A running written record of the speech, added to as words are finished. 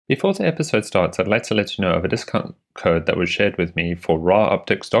Before the episode starts, I'd like to let you know of a discount code that was shared with me for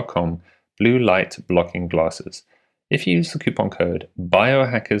rawoptics.com blue light blocking glasses. If you use the coupon code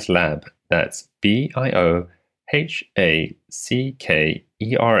BiohackersLab, that's BiohackersLab,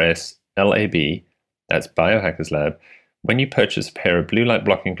 that's Biohackerslab, when you purchase a pair of blue light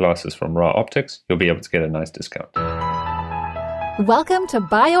blocking glasses from Raw Optics, you'll be able to get a nice discount. Welcome to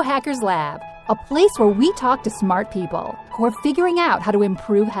Biohackers Lab, a place where we talk to smart people who are figuring out how to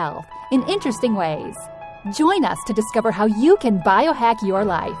improve health in interesting ways. Join us to discover how you can biohack your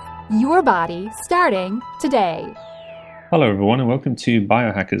life, your body, starting today. Hello everyone and welcome to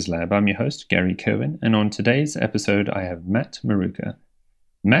Biohackers Lab. I'm your host, Gary Kerwin, and on today's episode I have Matt Maruca.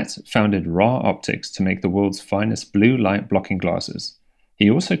 Matt founded Raw Optics to make the world's finest blue light blocking glasses. He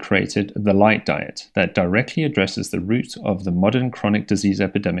also created the Light Diet that directly addresses the root of the modern chronic disease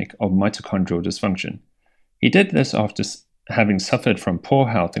epidemic of mitochondrial dysfunction. He did this after having suffered from poor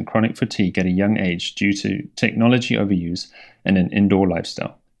health and chronic fatigue at a young age due to technology overuse and an indoor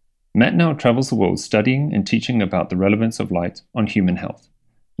lifestyle. Matt now travels the world studying and teaching about the relevance of light on human health.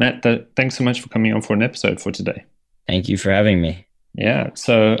 Matt, thanks so much for coming on for an episode for today. Thank you for having me. Yeah,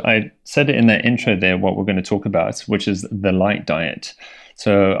 so I said it in the intro there, what we're going to talk about, which is the Light Diet.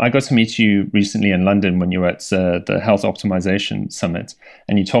 So I got to meet you recently in London when you were at the Health Optimization Summit,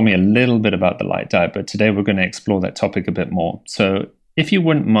 and you told me a little bit about the Light Diet, but today we're going to explore that topic a bit more. So if you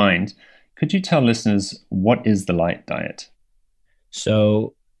wouldn't mind, could you tell listeners what is the Light Diet?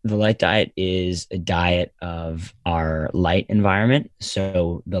 So the Light Diet is a diet of our light environment,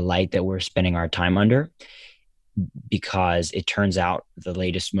 so the light that we're spending our time under, because it turns out the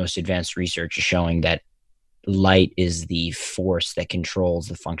latest, most advanced research is showing that light is the force that controls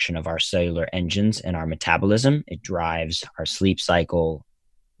the function of our cellular engines and our metabolism. It drives our sleep cycle,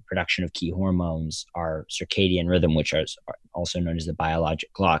 production of key hormones, our circadian rhythm, which is also known as the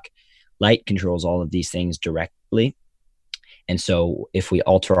biologic clock. Light controls all of these things directly. And so if we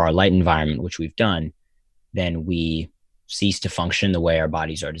alter our light environment, which we've done, then we cease to function the way our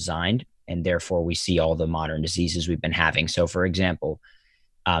bodies are designed. And therefore, we see all the modern diseases we've been having. So, for example,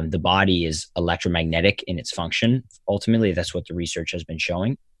 the body is electromagnetic in its function. Ultimately, that's what the research has been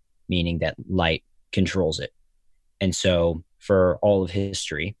showing, meaning that light controls it. And so for all of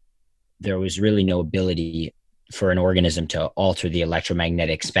history, there was really no ability for an organism to alter the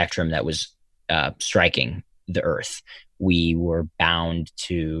electromagnetic spectrum that was striking the Earth. We were bound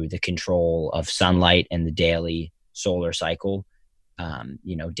to the control of sunlight and the daily solar cycle,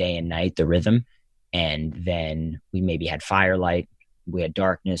 day and night, the rhythm. And then we maybe had firelight, we had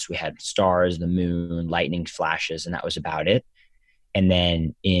darkness, we had stars, the moon, lightning flashes, and that was about it. And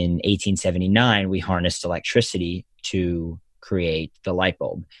then in 1879, we harnessed electricity to create the light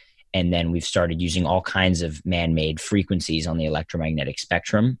bulb. And then we've started using all kinds of man-made frequencies on the electromagnetic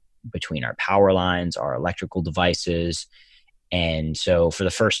spectrum between our power lines, our electrical devices. And so for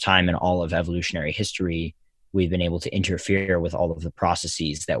the first time in all of evolutionary history, we've been able to interfere with all of the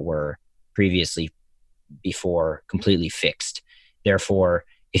processes that were previously before completely fixed. Therefore,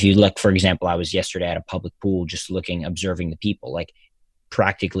 if you look, for example, I was yesterday at a public pool, just observing the people, like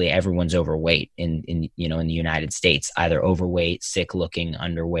practically everyone's overweight in the United States, either overweight, sick looking,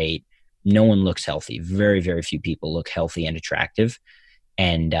 underweight. No one looks healthy. Very, very few people look healthy and attractive.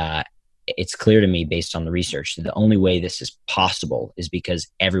 And it's clear to me based on the research that the only way this is possible is because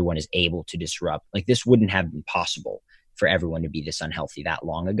everyone is able to disrupt. Like this wouldn't have been possible for everyone to be this unhealthy that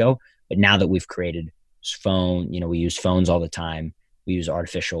long ago. But now that we've created we use phones all the time. We use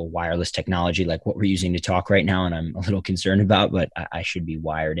artificial wireless technology like what we're using to talk right now. And I'm a little concerned about, but I should be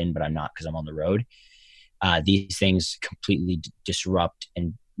wired in, but I'm not because I'm on the road. These things completely disrupt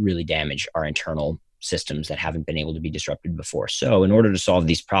and really damage our internal systems that haven't been able to be disrupted before. So in order to solve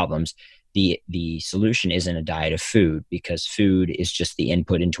these problems, the solution isn't a diet of food, because food is just the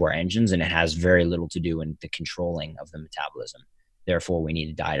input into our engines and it has very little to do in the controlling of the metabolism. Therefore, we need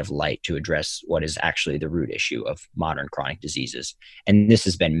a diet of light to address what is actually the root issue of modern chronic diseases. And this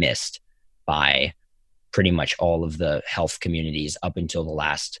has been missed by pretty much all of the health communities up until the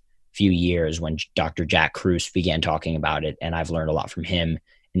last few years when Dr. Jack Kruse began talking about it. And I've learned a lot from him.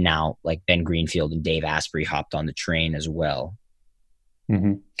 And now like Ben Greenfield and Dave Asprey hopped on the train as well.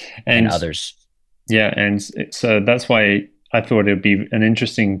 Mm-hmm. And others. Yeah. And so that's why I thought it would be an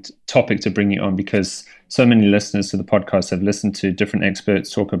interesting topic to bring you on, because so many listeners to the podcast have listened to different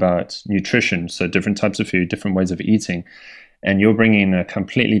experts talk about nutrition, so different types of food, different ways of eating. And you're bringing a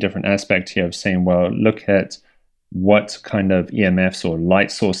completely different aspect here of saying, well, look at what kind of EMFs or light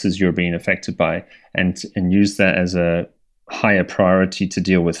sources you're being affected by and use that as a higher priority to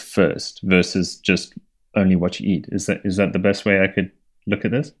deal with first versus just only what you eat. Is that the best way I could look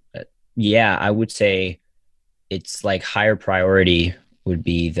at this? Yeah, I would say it's like higher priority would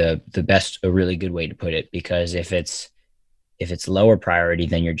be the best, a really good way to put it, because if it's lower priority,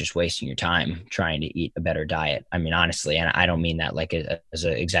 then you're just wasting your time trying to eat a better diet. I mean, honestly, and I don't mean that like as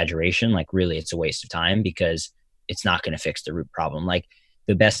an exaggeration, like really it's a waste of time because it's not going to fix the root problem. Like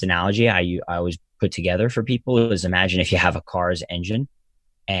the best analogy I always put together for people is, imagine if you have a car's engine,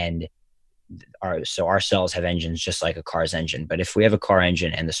 and our cells have engines just like a car's engine. But if we have a car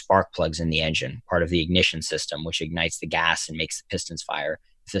engine and the spark plugs in the engine, part of the ignition system, which ignites the gas and makes the pistons fire,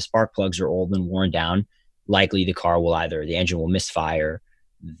 if the spark plugs are old and worn down, likely the engine will misfire,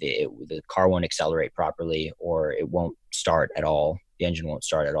 the car won't accelerate properly, or it won't start at all. The engine won't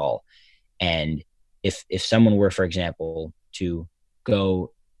start at all. And if someone were, for example, to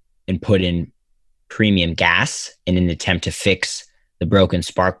go and put in premium gas in an attempt to fix the broken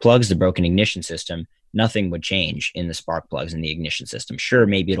spark plugs, the broken ignition system, nothing would change in the spark plugs in the ignition system. Sure,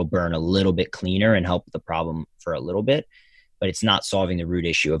 maybe it'll burn a little bit cleaner and help the problem for a little bit, but it's not solving the root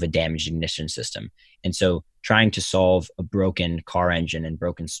issue of a damaged ignition system. And so trying to solve a broken car engine and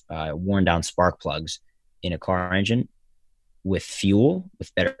broken, worn down spark plugs in a car engine with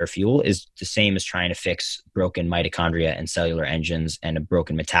better fuel, is the same as trying to fix broken mitochondria and cellular engines and a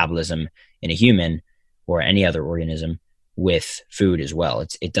broken metabolism in a human or any other organism with food as well.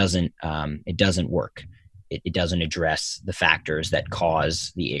 It doesn't work. It doesn't address the factors that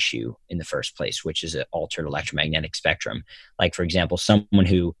cause the issue in the first place, which is an altered electromagnetic spectrum. Like, for example, someone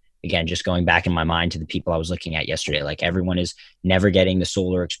who, again, just going back in my mind to the people I was looking at yesterday, like everyone is never getting the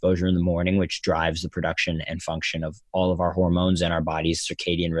solar exposure in the morning, which drives the production and function of all of our hormones and our body's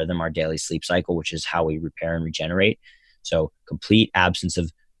circadian rhythm, our daily sleep cycle, which is how we repair and regenerate. So complete absence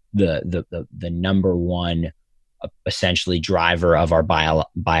of the number one essentially driver of our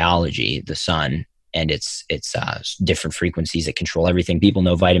biology, the sun, and it's different frequencies that control everything. People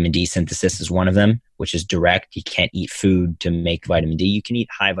know vitamin D synthesis is one of them, which is direct. You can't eat food to make vitamin D. You can eat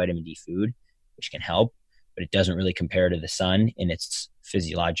high vitamin D food, which can help, but it doesn't really compare to the sun in its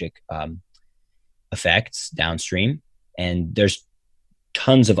physiologic effects downstream. And there's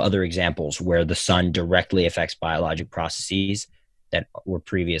tons of other examples where the sun directly affects biologic processes that were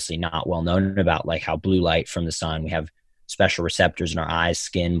previously not well known about, like how blue light from the sun, we have special receptors in our eyes,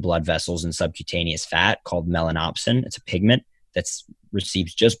 skin, blood vessels, and subcutaneous fat called melanopsin. It's a pigment that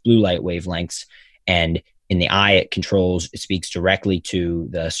receives just blue light wavelengths. And in the eye, it speaks directly to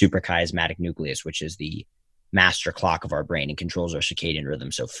the suprachiasmatic nucleus, which is the master clock of our brain, and controls our circadian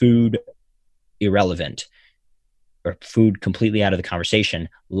rhythm. So food, irrelevant, or food completely out of the conversation.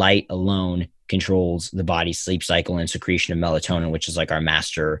 Light alone controls the body's sleep cycle and secretion of melatonin, which is like our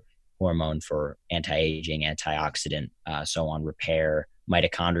master hormone for anti-aging, antioxidant, so on, repair,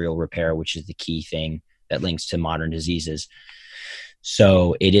 mitochondrial repair, which is the key thing that links to modern diseases.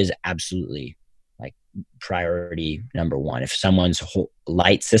 So it is absolutely like priority number one. If someone's whole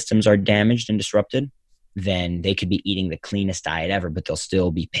light systems are damaged and disrupted, then they could be eating the cleanest diet ever, but they'll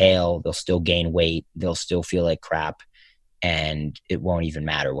still be pale, they'll still gain weight, they'll still feel like crap, and it won't even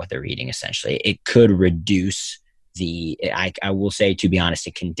matter what they're eating, essentially. It could reduce I will say, to be honest,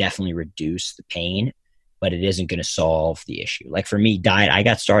 it can definitely reduce the pain, but it isn't going to solve the issue. Like for me, diet, I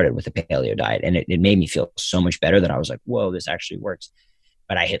got started with the paleo diet, and it made me feel so much better that I was like, whoa, this actually works.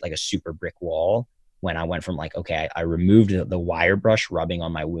 But I hit like a super brick wall when I went from like, okay, I removed the wire brush rubbing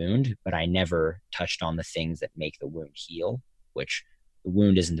on my wound, but I never touched on the things that make the wound heal, which the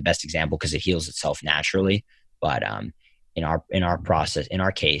wound isn't the best example because it heals itself naturally. But in our process, in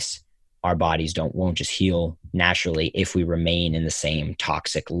our case, our bodies won't just heal naturally if we remain in the same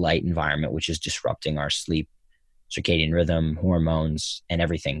toxic light environment, which is disrupting our sleep, circadian rhythm, hormones, and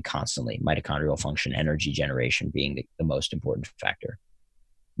everything constantly. Mitochondrial function, energy generation being the most important factor.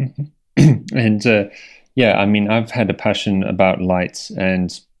 Mm-hmm. And yeah, I mean, I've had a passion about light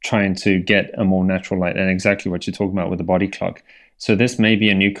and trying to get a more natural light, and exactly what you're talking about with the body clock. So this may be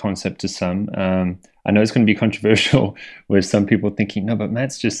a new concept to some. I know it's going to be controversial with some people thinking, no, but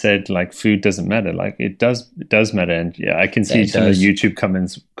Matt's just said like food doesn't matter. Like it does matter. And yeah, I can see some of the YouTube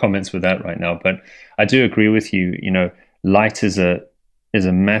comments with that right now. But I do agree with you. You know, light is a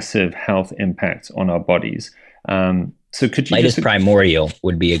massive health impact on our bodies. So could you light is primordial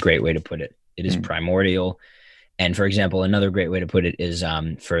would be a great way to put it. It is primordial. And for example, another great way to put it is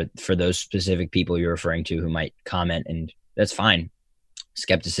for those specific people you're referring to who might comment, and that's fine.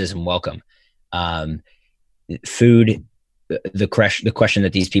 Skepticism, welcome. Food, the question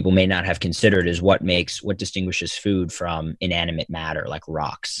that these people may not have considered is what distinguishes food from inanimate matter like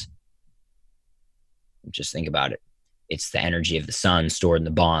rocks. Just think about it. It's the energy of the sun stored in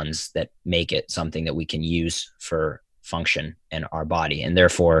the bonds that make it something that we can use for function in our body. And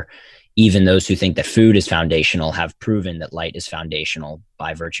therefore, even those who think that food is foundational have proven that light is foundational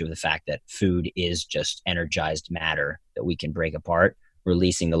by virtue of the fact that food is just energized matter that we can break apart,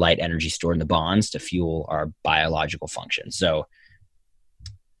 releasing the light energy stored in the bonds to fuel our biological function. So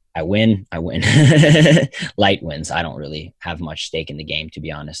I win. Light wins. I don't really have much stake in the game, to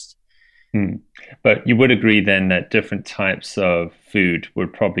be honest. But you would agree then that different types of food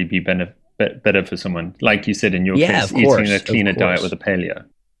would probably be better for someone, like you said in your case, eating a cleaner diet with a paleo.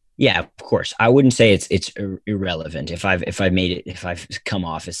 Yeah, of course. I wouldn't say it's irrelevant. If I've come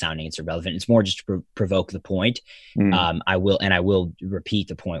off as sounding it's irrelevant, it's more just to provoke the point. I will repeat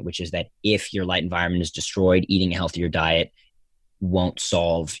the point, which is that if your light environment is destroyed, eating a healthier diet won't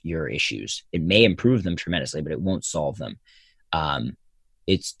solve your issues. It may improve them tremendously, but it won't solve them.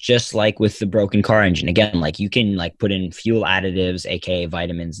 It's just like with the broken car engine. Again, like you can like put in fuel additives, aka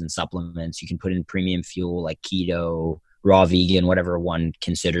vitamins and supplements. You can put in premium fuel like keto, raw vegan, whatever one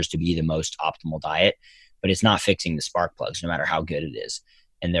considers to be the most optimal diet, but it's not fixing the spark plugs no matter how good it is.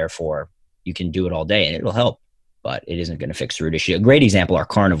 And therefore you can do it all day and it'll help, but it isn't going to fix the root issue. A great example are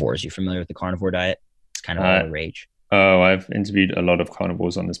carnivores. You familiar with the carnivore diet? It's kind of all the rage. Oh, I've interviewed a lot of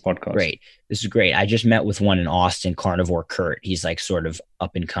carnivores on this podcast. Great. This is great. I just met with one in Austin, Carnivore Kurt. He's like sort of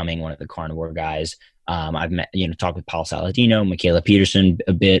up and coming, one of the carnivore guys. I've met, talked with Paul Saladino, Michaela Peterson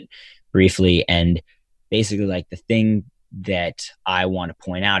a bit briefly. And basically like the thing that I want to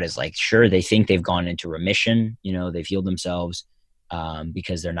point out is like, sure, they think they've gone into remission, they've healed themselves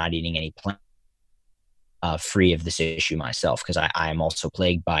because they're not eating any plant free of this issue myself. Cause I am also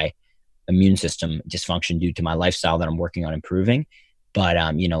plagued by immune system dysfunction due to my lifestyle that I'm working on improving. But,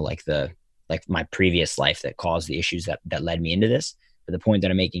 like my previous life that caused the issues that led me into this. But the point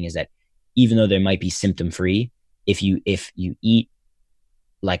that I'm making is that even though there might be symptom free, if you eat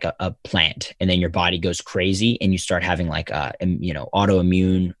like a plant and then your body goes crazy and you start having like,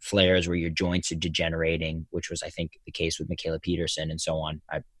 autoimmune flares where your joints are degenerating, which was, I think, the case with Michaela Peterson and so on.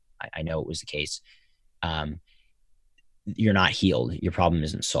 I know it was the case. You're not healed. Your problem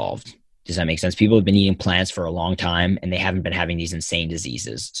isn't solved. Does that make sense? People have been eating plants for a long time and they haven't been having these insane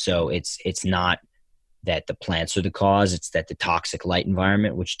diseases. So it's not that the plants are the cause. It's that the toxic light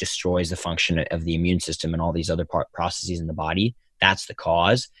environment, which destroys the function of the immune system and all these other processes in the body, that's the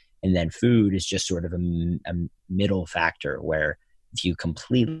cause. And then food is just sort of a middle factor where if you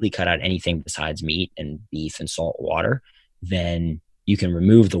completely cut out anything besides meat and beef and salt water, then you can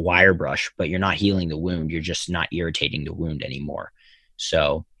remove the wire brush, but you're not healing the wound. You're just not irritating the wound anymore.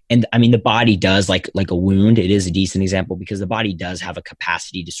 So, and I mean, the body does like a wound. It is a decent example because the body does have a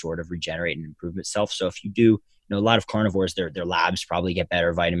capacity to sort of regenerate and improve itself. So if you do, a lot of carnivores, their labs probably get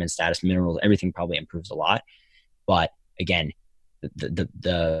better, vitamin status, minerals, everything probably improves a lot. But again,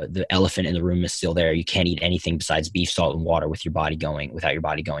 the elephant in the room is still there. You can't eat anything besides beef, salt, and water without your body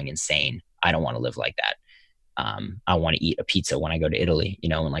going insane. I don't want to live like that. I want to eat a pizza when I go to Italy,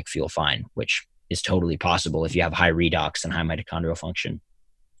 and like feel fine, which is totally possible if you have high redox and high mitochondrial function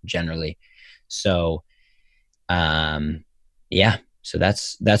generally. So, so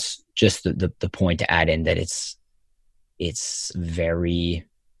that's just the point to add in that it's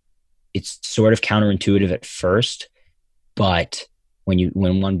sort of counterintuitive at first, but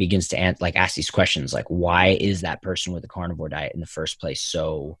when one begins to ask these questions, like why is that person with a carnivore diet in the first place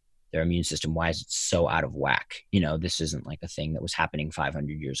so their immune system, why is it so out of whack? This isn't like a thing that was happening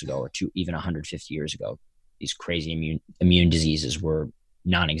 500 years ago or even 150 years ago. These crazy immune diseases were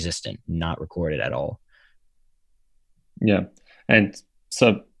non-existent, not recorded at all. Yeah. And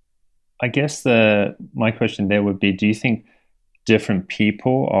so I guess my question there would be, do you think different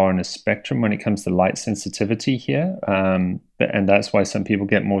people are on a spectrum when it comes to light sensitivity here? And that's why some people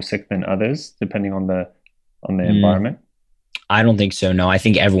get more sick than others, depending on the environment? I don't think so. No, I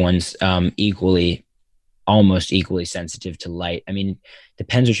think everyone's almost equally sensitive to light. I mean,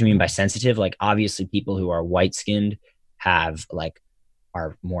 depends what you mean by sensitive. Like obviously people who are white skinned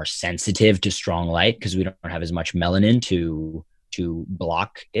are more sensitive to strong light because we don't have as much melanin to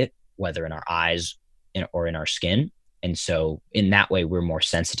block it, whether in our eyes or in our skin. And so in that way, we're more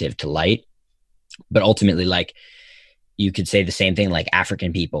sensitive to light. But ultimately, like you could say the same thing, like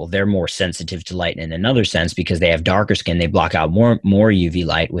African people, they're more sensitive to light in another sense because they have darker skin. They block out more UV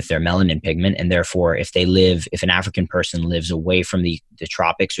light with their melanin pigment. And therefore, if an African person lives away from the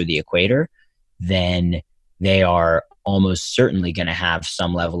tropics or the equator, then they are almost certainly going to have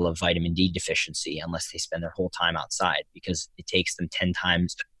some level of vitamin D deficiency unless they spend their whole time outside, because it takes them 10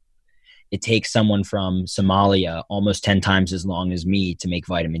 times. It takes someone from Somalia almost 10 times as long as me to make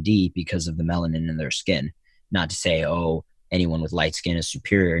vitamin D because of the melanin in their skin. Not to say, anyone with light skin is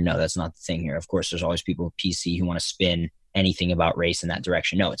superior. No, that's not the thing here. Of course, there's always people with PC who want to spin anything about race in that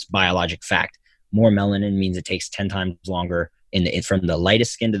direction. No, it's biologic fact. More melanin means it takes 10 times longer from the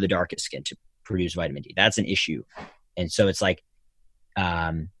lightest skin to the darkest skin to produce vitamin D. That's an issue. And so it's like,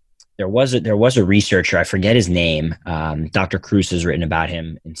 there was a researcher, I forget his name. Dr. Cruz has written about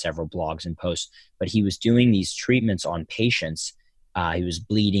him in several blogs and posts, but he was doing these treatments on patients. He was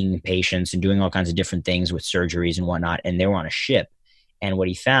bleeding patients and doing all kinds of different things with surgeries and whatnot. And they were on a ship. And what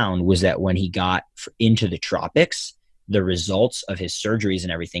he found was that when he got into the tropics, the results of his surgeries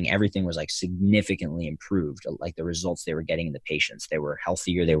and everything was like significantly improved. Like the results they were getting in the patients, they were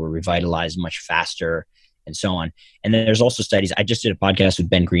healthier, they were revitalized much faster, and so on. And then there's also studies. I just did a podcast with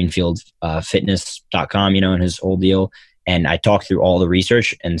Ben Greenfield, fitness.com, and his whole deal. And I talked through all the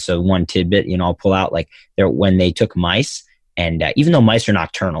research. And so one tidbit, I'll pull out, like when they took mice, and even though mice are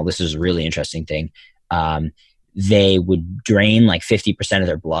nocturnal, this is a really interesting thing. They would drain like 50% of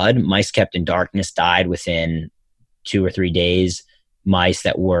their blood. Mice kept in darkness died within 2 or 3 days. Mice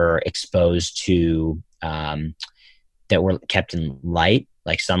that were exposed to, that were kept in light,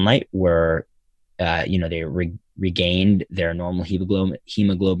 like sunlight, were, they regained their normal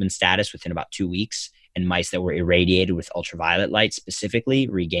hemoglobin status within about 2 weeks. And mice that were irradiated with ultraviolet light specifically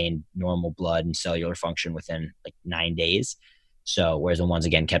regained normal blood and cellular function within like 9 days. So, whereas the ones,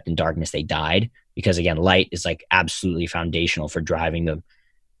 again, kept in darkness, they died because, again, light is like absolutely foundational for driving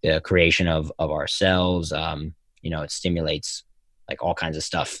the creation of our cells. It stimulates like all kinds of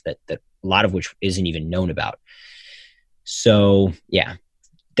stuff that a lot of which isn't even known about. So yeah,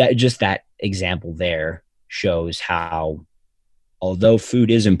 that example there shows how, although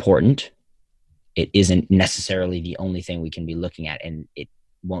food is important, it isn't necessarily the only thing we can be looking at, and it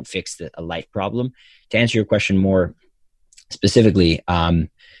won't fix a light problem. To answer your question more specifically,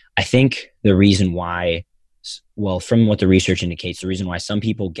 I think the reason why, from what the research indicates, the reason why some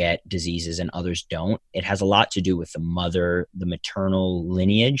people get diseases and others don't, it has a lot to do with the maternal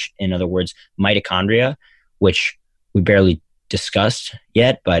lineage. In other words, mitochondria, which we barely discussed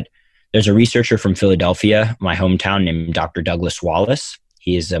yet, but there's a researcher from Philadelphia, my hometown, named Dr. Douglas Wallace.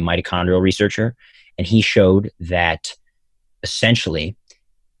 He is a mitochondrial researcher, and he showed that essentially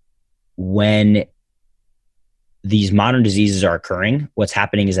when these modern diseases are occurring, what's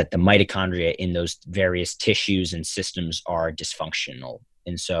happening is that the mitochondria in those various tissues and systems are dysfunctional.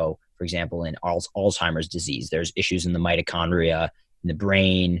 And so, for example, in Alzheimer's disease, there's issues in the mitochondria in the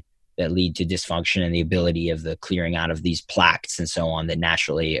brain that lead to dysfunction and the ability of the clearing out of these plaques and so on that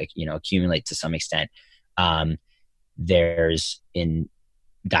naturally, accumulate to some extent. There's in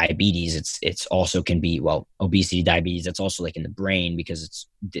diabetes, it's also can be, obesity, diabetes, that's also like in the brain because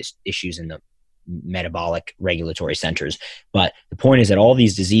it's issues in the metabolic regulatory centers. But the point is that all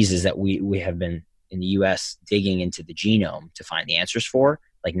these diseases that we have been in the US digging into the genome to find the answers for,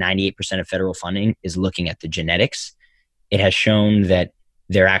 like 98% of federal funding is looking at the genetics. It has shown that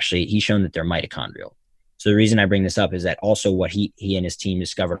he's shown that they're mitochondrial. So the reason I bring this up is that also what he and his team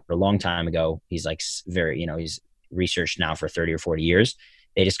discovered a long time ago, he's like he's researched now for 30 or 40 years.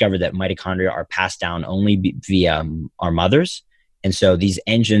 They discovered that mitochondria are passed down only via our mothers. And so these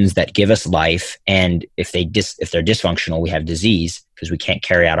engines that give us life, and if they're dysfunctional, we have disease because we can't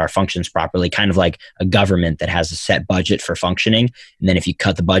carry out our functions properly, kind of like a government that has a set budget for functioning. And then if you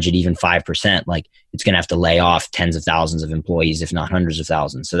cut the budget even 5%, like it's going to have to lay off tens of thousands of employees, if not hundreds of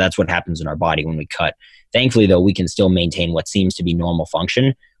thousands. So that's what happens in our body when we cut. Thankfully, though, we can still maintain what seems to be normal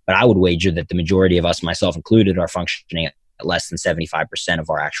function. But I would wager that the majority of us, myself included, are functioning at less than 75% of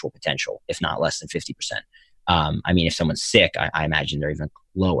our actual potential, if not less than 50%. If someone's sick, I imagine they're even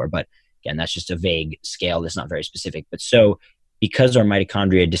lower, but again, that's just a vague scale. That's not very specific. But so because our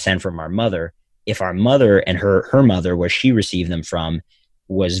mitochondria descend from our mother, if our mother and her mother, where she received them from,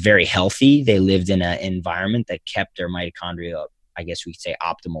 was very healthy, they lived in an environment that kept their mitochondria, I guess we could say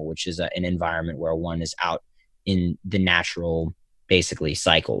optimal, which is an environment where one is out in the natural, basically,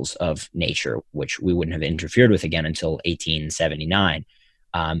 cycles of nature, which we wouldn't have interfered with again until 1879.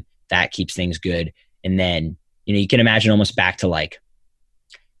 That keeps things good. And then, you can imagine almost back to a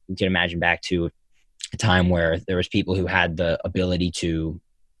time where there was people who had the ability to,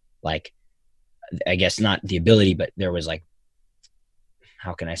 like, I guess not the ability, but there was like,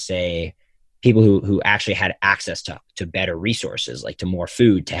 how can I say, people who actually had access to better resources, like to more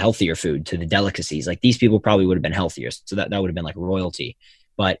food, to healthier food, to the delicacies. Like these people probably would have been healthier. So that would have been like royalty.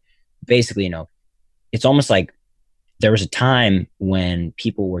 But basically, it's almost like there was a time when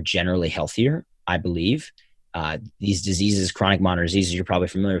people were generally healthier, I believe. These diseases, chronic modern diseases, you're probably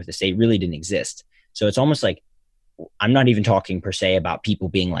familiar with this, they really didn't exist. So it's almost like I'm not even talking per se about people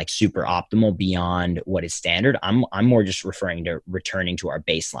being like super optimal beyond what is standard. I'm more just referring to returning to our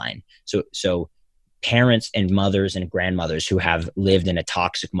baseline. So parents and mothers and grandmothers who have lived in a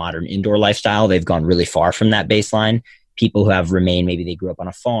toxic modern indoor lifestyle, they've gone really far from that baseline. People who have remained, maybe they grew up on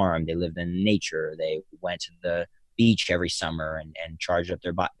a farm, they lived in nature, they went to the beach every summer and charged up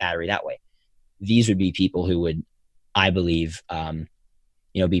their battery that way. These would be people who would, I believe,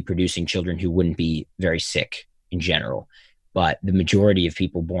 be producing children who wouldn't be very sick in general. But the majority of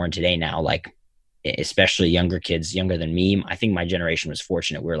people born today now, like especially younger kids, younger than me, I think my generation was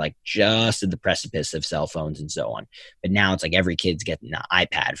fortunate. We're like just at the precipice of cell phones and so on. But now it's like every kid's getting an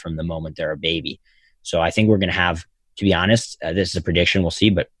iPad from the moment they're a baby. So I think we're going to have, to be honest, this is a prediction, we'll see,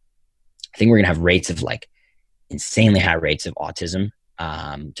 but I think we're going to have rates of like insanely high rates of autism,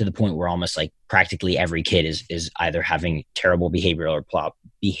 to the point where almost like practically every kid is either having terrible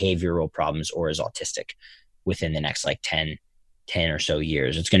behavioral problems or is autistic within the next like 10 or so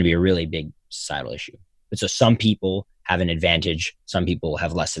years. It's going to be a really big societal issue. But so some people have an advantage, some people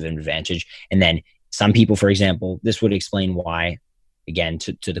have less of an advantage. And then some people, for example, this would explain why, again,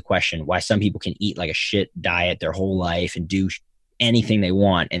 to the question, why some people can eat like a shit diet their whole life and do anything they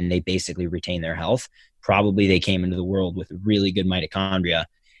want and they basically retain their health. Probably they came into the world with really good mitochondria.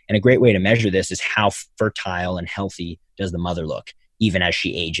 And a great way to measure this is how fertile and healthy does the mother look, even as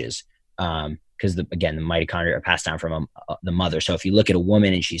she ages. Because the mitochondria are passed down from the mother. So if you look at a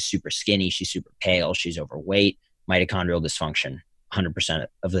woman and she's super skinny, she's super pale, she's overweight, mitochondrial dysfunction 100%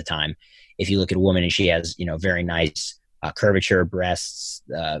 of the time. If you look at a woman and she has, very nice curvature, breasts,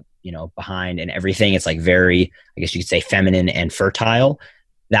 behind and everything, it's like very, I guess you could say feminine and fertile.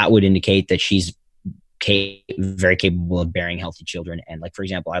 That would indicate that she's very capable of bearing healthy children. And like, for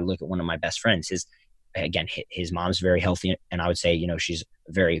example, I look at one of my best friends, his mom's very healthy. And I would say, she's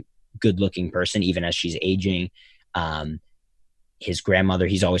a very good looking person, even as she's aging. His grandmother,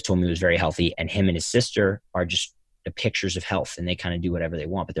 he's always told me, was very healthy, and him and his sister are just the pictures of health, and they kind of do whatever they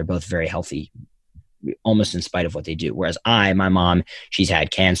want, but they're both very healthy, almost in spite of what they do. Whereas my mom, she's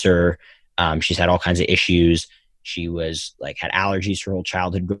had cancer. She's had all kinds of issues. She was like, had allergies her whole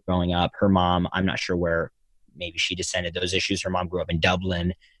childhood growing up. Her mom, I'm not sure where maybe she descended those issues. Her mom grew up in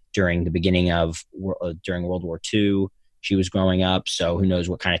Dublin during the beginning of, during World War II. She was growing up, so who knows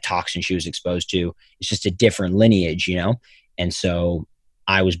what kind of toxin she was exposed to. It's just a different lineage, And so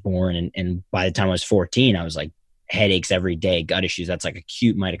I was born, and by the time I was 14, I was like headaches every day, gut issues. That's like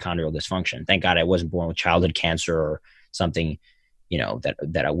acute mitochondrial dysfunction. Thank God I wasn't born with childhood cancer or something,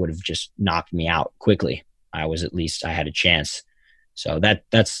 that I would have just knocked me out quickly. I had a chance. So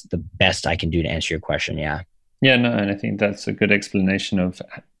that's the best I can do to answer your question. Yeah. Yeah, no, and I think that's a good explanation of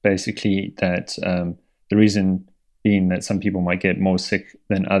basically that the reason being that some people might get more sick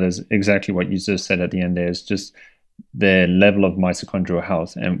than others, exactly what you just said at the end there, is just their level of mitochondrial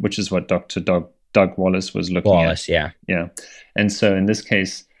health, and which is what Dr. Doug Wallace was looking at. Yeah. And so in this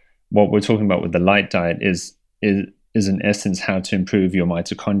case, what we're talking about with the light diet is in essence how to improve your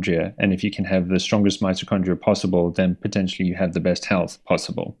mitochondria. And if you can have the strongest mitochondria possible, then potentially you have the best health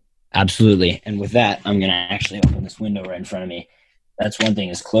possible. Absolutely. And with that, I'm going to actually open this window right in front of me. That's one thing,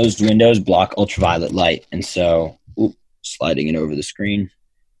 is closed windows block ultraviolet light. And so, sliding it over the screen,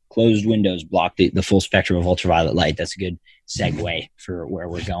 closed windows block the full spectrum of ultraviolet light. That's a good segue for where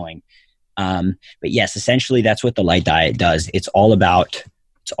we're going. But yes, essentially that's what the light diet does. It's all about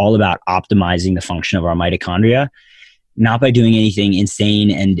optimizing the function of our mitochondria, not by doing anything insane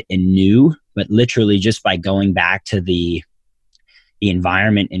and new, but literally just by going back to the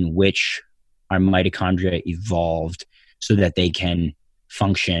environment in which our mitochondria evolved so that they can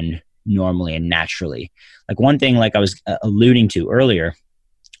function normally and naturally. Like one thing, like I was alluding to earlier,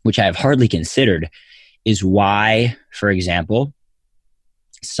 which I have hardly considered, is why, for example,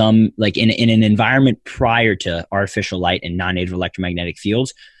 some, like in an environment prior to artificial light and non-native electromagnetic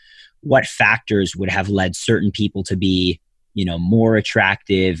fields, what factors would have led certain people to be, more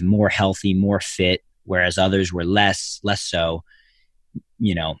attractive, more healthy, more fit, whereas others were less so.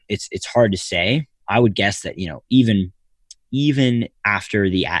 It's hard to say. I would guess that, even after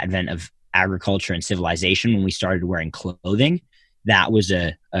the advent of agriculture and civilization, when we started wearing clothing, that was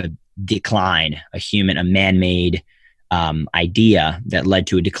a decline, a man-made idea that led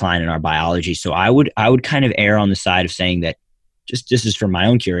to a decline in our biology. So I would kind of err on the side of saying that, just this is for my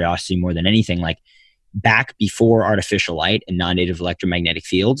own curiosity more than anything, like back before artificial light and non-native electromagnetic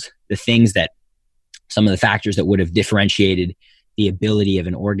fields, some of the factors that would have differentiated the ability of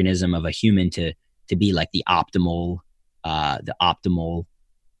an organism, of a human to be like the optimal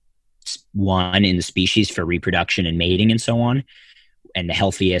one in the species for reproduction and mating and so on, and the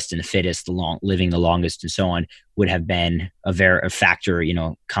healthiest and the fittest, living the longest and so on, would have been a factor,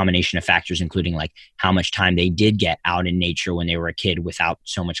 combination of factors, including like how much time they did get out in nature when they were a kid without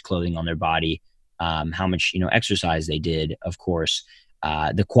so much clothing on their body, how much, exercise they did, of course,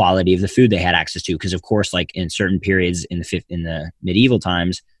 the quality of the food they had access to. Because of course, like in certain periods in the medieval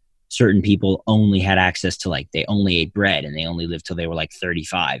times, certain people only had access to, like, they only ate bread and they only lived till they were like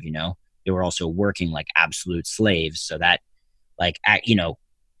 35, they were also working like absolute slaves. So that, like,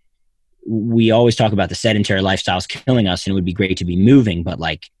 we always talk about the sedentary lifestyles killing us, and it would be great to be moving, but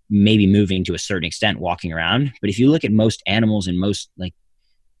like maybe moving to a certain extent, walking around. But if you look at most animals, and most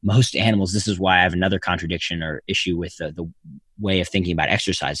animals, this is why I have another contradiction or issue with the way of thinking about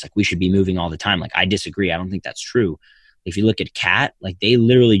exercise. Like, we should be moving all the time. Like, I disagree. I don't think that's true. If you look at cat, like, they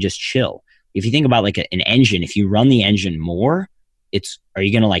literally just chill. If you think about like an engine, if you run the engine more, is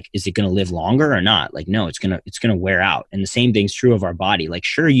it going to live longer or not? Like, no, it's going to wear out. And the same thing's true of our body. Like,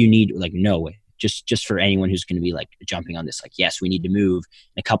 sure, you need, like, no, just for anyone who's going to be like jumping on this, like, yes, we need to move.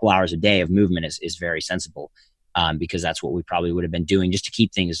 And a couple hours a day of movement is very sensible, because that's what we probably would have been doing just to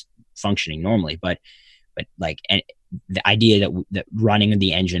keep things functioning normally. But like, and the idea that running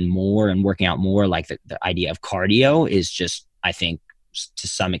the engine more and working out more, like the idea of cardio, is just, I think, to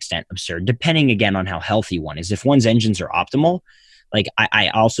some extent absurd, depending again on how healthy one is. If one's engines are optimal, like, I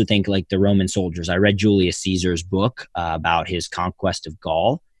also think like the Roman soldiers, I read Julius Caesar's book about his conquest of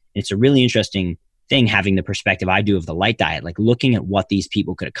Gaul. And it's a really interesting thing, having the perspective I do of the light diet, like looking at what these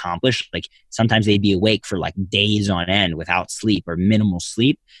people could accomplish. Like, sometimes they'd be awake for like days on end without sleep or minimal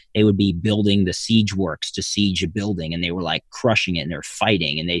sleep. They would be building the siege works to siege a building, and they were like crushing it, and they're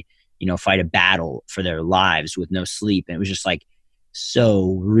fighting, and they, fight a battle for their lives with no sleep. And it was just like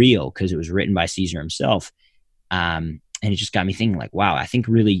so real, because it was written by Caesar himself. And it just got me thinking, like, wow, I think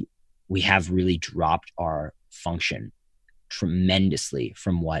really we have really dropped our function tremendously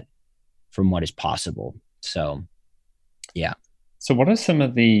from what is possible. So, yeah. So what are some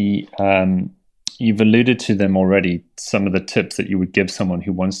of the, you've alluded to them already, some of the tips that you would give someone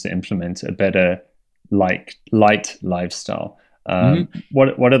who wants to implement a better light lifestyle?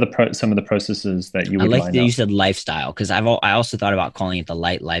 What are some of the processes that you would like that you said lifestyle, because I also thought about calling it the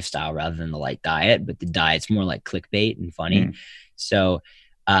light lifestyle rather than the light diet, but the diet's more like clickbait and funny. So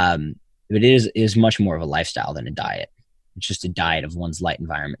but it is much more of a lifestyle than a diet. It's just a diet of one's light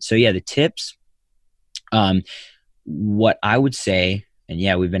environment. So yeah, the tips, what I would say, and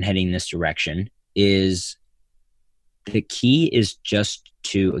yeah, we've been heading in this direction, is the key is just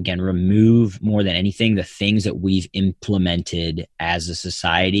to, again, remove more than anything the things that we've implemented as a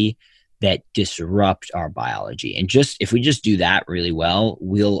society that disrupt our biology. And just, if we just do that really well,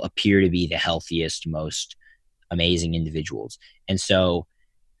 we'll appear to be the healthiest, most amazing individuals. And so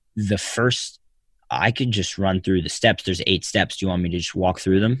I could just run through the steps. There's 8 steps. Do you want me to just walk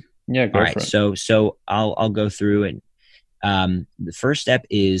through them? Yeah, go for it. So I'll go through it. The first step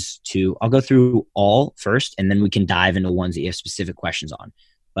is I'll go through all first, and then we can dive into ones that you have specific questions on,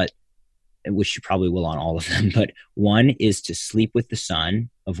 but which you probably will on all of them. But one is to sleep with the sun,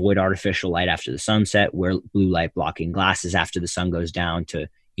 avoid artificial light after the sunset, wear blue light blocking glasses after the sun goes down to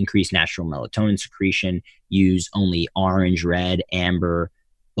increase natural melatonin secretion, use only orange, red, amber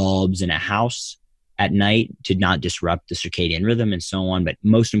bulbs in a house at night to not disrupt the circadian rhythm, and so on. But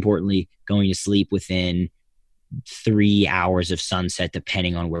most importantly, going to sleep within 3 hours of sunset,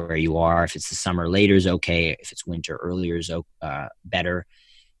 depending on where you are. If it's the summer, later is okay. If it's winter, earlier is better.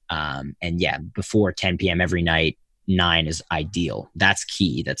 And yeah, before 10 p.m. every night, 9 is ideal. That's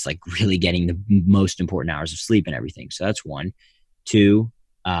key. That's like really getting the most important hours of sleep and everything. So that's 1. 2,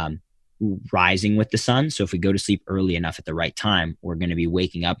 rising with the sun. So if we go to sleep early enough at the right time, we're going to be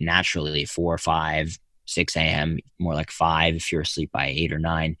waking up naturally at 4, 5, 6 a.m., more like 5 if you're asleep by 8 or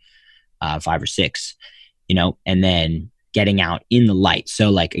 9, 5 or 6. And then getting out in the light. So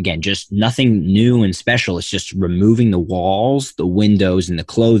like, again, just nothing new and special. It's just removing the walls, the windows, and the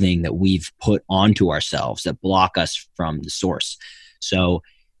clothing that we've put onto ourselves that block us from the source. So,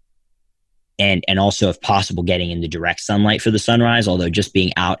 and also if possible, getting in the direct sunlight for the sunrise, although just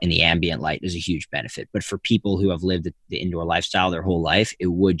being out in the ambient light is a huge benefit. But for people who have lived the indoor lifestyle their whole life, it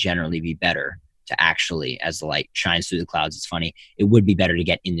would generally be better to actually, as the light shines through the clouds, it's funny, it would be better to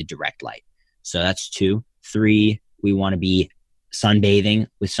get in the direct light. So that's 2. 3, we want to be sunbathing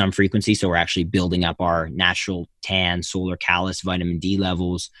with some frequency. So we're actually building up our natural tan, solar callus, vitamin D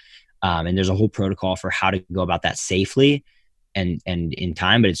levels. And there's a whole protocol for how to go about that safely and in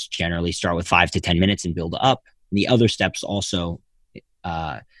time, but it's generally start with 5 to 10 minutes and build up. And the other steps also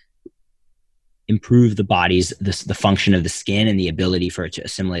improve the body's, the function of the skin and the ability for it to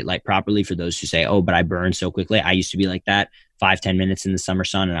assimilate light properly. For those who say, oh, but I burn so quickly. I used to be like that. 5-10 minutes in the summer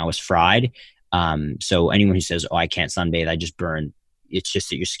sun and I was fried. So anyone who says, oh, I can't sunbathe, I just burn, it's just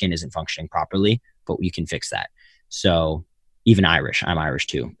that your skin isn't functioning properly, but you can fix that. So even Irish, I'm Irish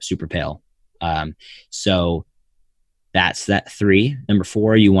too, super pale. So that's that 3. Number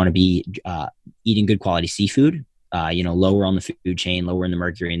 4, you want to be eating good quality seafood, lower on the food chain, lower in the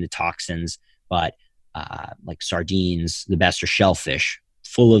mercury and the toxins, but like sardines, the best are shellfish,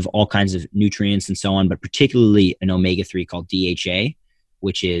 full of all kinds of nutrients and so on, but particularly an omega-3 called DHA,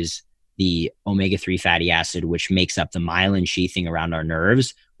 which is the omega-3 fatty acid, which makes up the myelin sheathing around our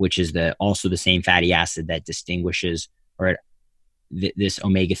nerves, which is also the same fatty acid that distinguishes, or this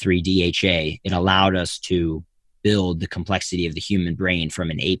omega-3 DHA, it allowed us to build the complexity of the human brain from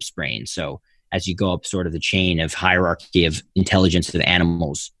an ape's brain. So as you go up sort of the chain of hierarchy of intelligence of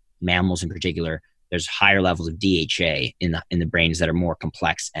animals, mammals in particular, there's higher levels of DHA in the brains that are more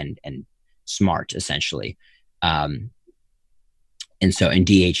complex and smart, essentially. And so in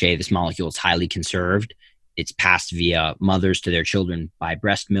DHA, this molecule is highly conserved. It's passed via mothers to their children by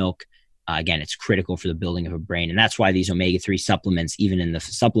breast milk. Again, it's critical for the building of a brain. And that's why these omega-3 supplements, even in the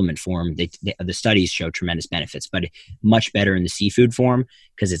supplement form, the studies show tremendous benefits, but much better in the seafood form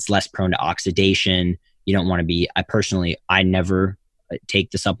because it's less prone to oxidation. You don't want to be, I never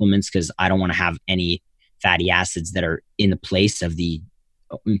take the supplements because I don't want to have any fatty acids that are in the place of the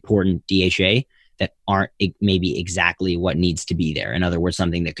important DHA that aren't maybe exactly what needs to be there. In other words,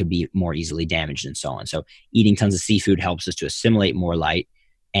 something that could be more easily damaged and so on. So eating tons of seafood helps us to assimilate more light,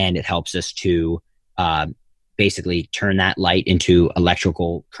 and it helps us to basically turn that light into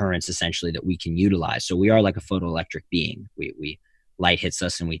electrical currents, essentially, that we can utilize. So we are like a photoelectric being. We light hits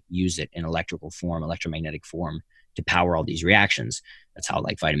us and we use it in electrical form, electromagnetic form, to power all these reactions. That's how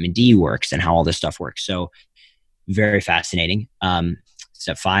like vitamin D works and how all this stuff works. So very fascinating.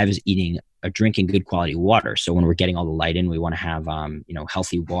 Step 5 is drinking good quality water. So when we're getting all the light in, we want to have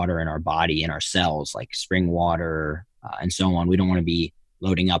healthy water in our body, in our cells, like spring water and so on. We don't want to be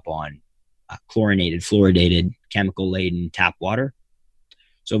loading up on chlorinated, fluoridated, chemical-laden tap water.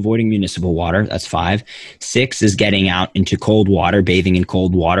 So avoiding municipal water, that's 5. 6 is getting out into cold water, bathing in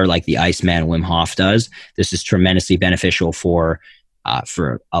cold water like the Iceman Wim Hof does. This is tremendously beneficial for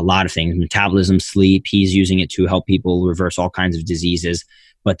a lot of things, metabolism, sleep. He's using it to help people reverse all kinds of diseases.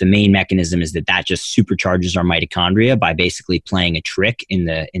 But the main mechanism is that just supercharges our mitochondria by basically playing a trick in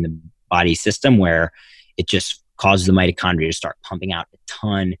the body system where it just causes the mitochondria to start pumping out a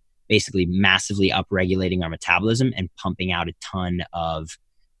ton, basically massively upregulating our metabolism and pumping out a ton of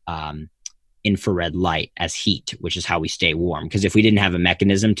infrared light as heat, which is how we stay warm. Because if we didn't have a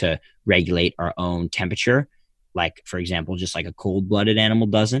mechanism to regulate our own temperature, like, for example, just like a cold-blooded animal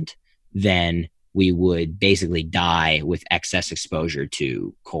doesn't, then we would basically die with excess exposure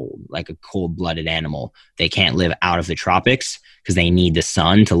to cold. Like a cold-blooded animal, they can't live out of the tropics because they need the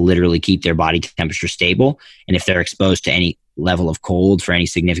sun to literally keep their body temperature stable. And if they're exposed to any level of cold for any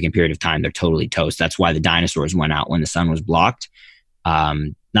significant period of time, they're totally toast. That's why the dinosaurs went out when the sun was blocked.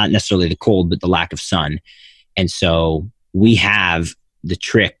 Not necessarily the cold, but the lack of sun. And so we have the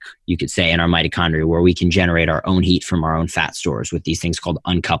trick, you could say, in our mitochondria where we can generate our own heat from our own fat stores with these things called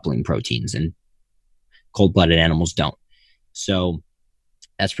uncoupling proteins, and cold-blooded animals don't. So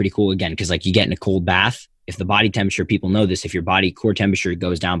that's pretty cool, again, because like you get in a cold bath, if the body temperature, people know this, if your body core temperature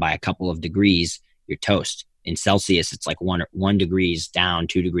goes down by a couple of degrees, you're toast. In Celsius, it's like 1 degrees down,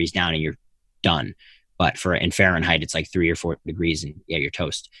 2 degrees down, and you're done. But in Fahrenheit, it's like 3 or 4 degrees, and yeah, you're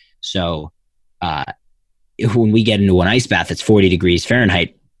toast. So when we get into an ice bath, it's 40 degrees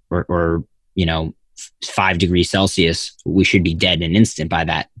Fahrenheit or 5 degrees Celsius, we should be dead in an instant by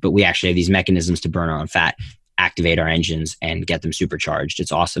that. But we actually have these mechanisms to burn our own fat, activate our engines, and get them supercharged.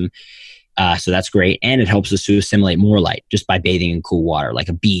 It's awesome. So that's great. And it helps us to assimilate more light just by bathing in cool water, like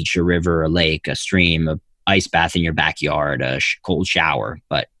a beach, a river, a lake, a stream, a ice bath in your backyard, a cold shower.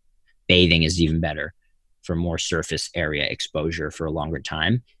 But bathing is even better for more surface area exposure for a longer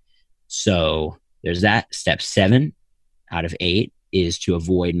time. So there's that. Step 7 out of 8 is to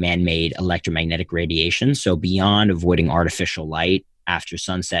avoid man-made electromagnetic radiation. So beyond avoiding artificial light after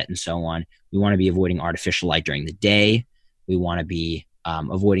sunset and so on, we want to be avoiding artificial light during the day. We want to be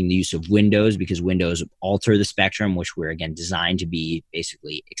avoiding the use of windows because windows alter the spectrum, which we're, again, designed to be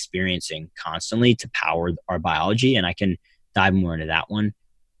basically experiencing constantly to power our biology. And I can dive more into that one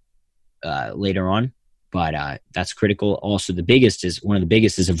later on. But that's critical. Also, one of the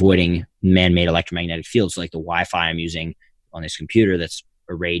biggest is avoiding man-made electromagnetic fields, like the Wi-Fi I'm using on this computer that's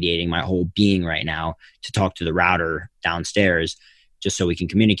irradiating my whole being right now to talk to the router downstairs just so we can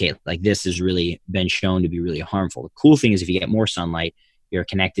communicate. Like, this has really been shown to be really harmful. The cool thing is if you get more sunlight, you're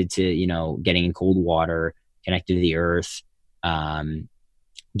connected to, getting in cold water, connected to the earth,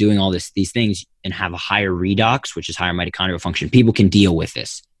 doing all these things, and have a higher redox, which is higher mitochondrial function, people can deal with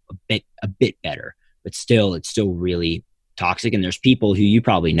this a bit better. But still, it's still really toxic. And there's people who you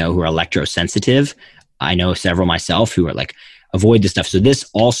probably know who are electrosensitive. I know several myself who are like, avoid this stuff. So this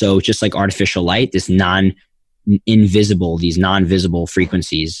also, just like artificial light, this these non-visible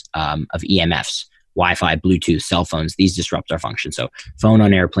frequencies of EMFs, Wi-Fi, Bluetooth, cell phones, these disrupt our function. So phone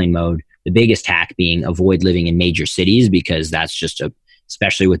on airplane mode, the biggest hack being avoid living in major cities, because that's just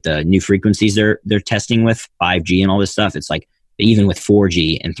especially with the new frequencies they're testing with 5G and all this stuff. It's like, even with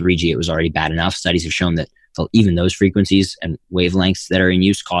 4G and 3G, it was already bad enough. Studies have shown that even those frequencies and wavelengths that are in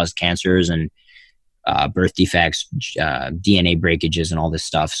use cause cancers and birth defects, DNA breakages, and all this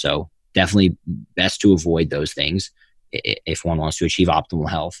stuff. So definitely best to avoid those things if one wants to achieve optimal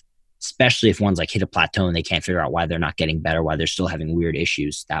health, especially if one's like hit a plateau and they can't figure out why they're not getting better, why they're still having weird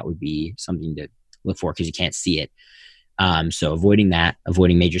issues. That would be something to look for, because you can't see it. So avoiding that,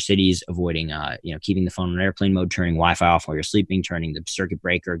 avoiding major cities, avoiding, keeping the phone on airplane mode, turning Wi-Fi off while you're sleeping, turning the circuit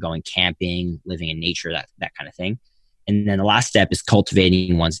breaker, going camping, living in nature, that kind of thing. And then the last step is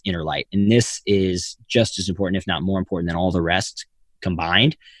cultivating one's inner light. And this is just as important, if not more important, than all the rest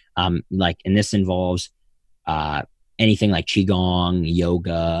combined. And this involves anything like Qigong,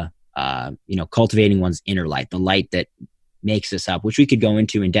 yoga, cultivating one's inner light, the light that makes us up, which we could go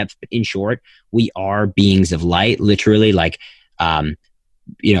into in depth. But in short, we are beings of light, literally.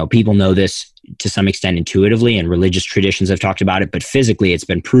 People know this to some extent intuitively, and religious traditions have talked about it, but physically it's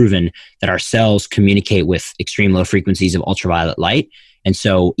been proven that our cells communicate with extreme low frequencies of ultraviolet light. And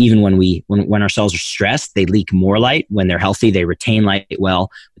so even when our cells are stressed, they leak more light. When they're healthy, they retain light well.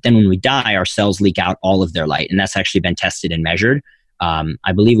 But then when we die, our cells leak out all of their light. And that's actually been tested and measured.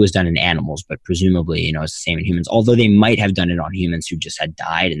 I believe it was done in animals, but presumably, it's the same in humans, although they might have done it on humans who just had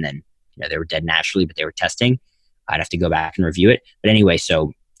died and then, they were dead naturally, but they were testing. I'd have to go back and review it. But anyway,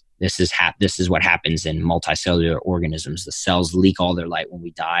 so this is what happens in multicellular organisms. The cells leak all their light when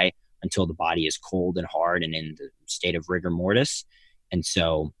we die until the body is cold and hard and in the state of rigor mortis. And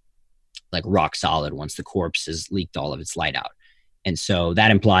so like rock solid once the corpse has leaked all of its light out. And so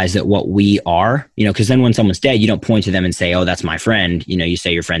that implies that what we are, because then when someone's dead, you don't point to them and say, oh, that's my friend. You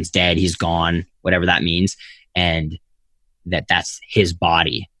say your friend's dead, he's gone, whatever that means. And that's his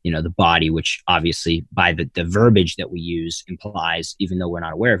body, the body, which obviously by the verbiage that we use implies, even though we're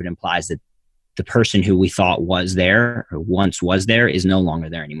not aware of it, implies that the person who we thought was there or once was there is no longer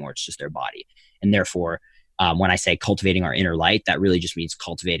there anymore. It's just their body. And therefore, when I say cultivating our inner light, that really just means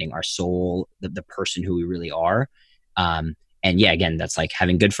cultivating our soul, the person who we really are. And yeah, again, that's like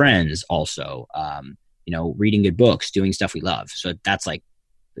having good friends also, reading good books, doing stuff we love. So that's like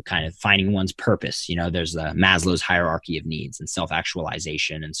the kind of finding one's purpose. There's the Maslow's hierarchy of needs, and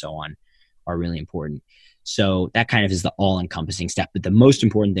self-actualization and so on are really important. So that kind of is the all-encompassing step. But the most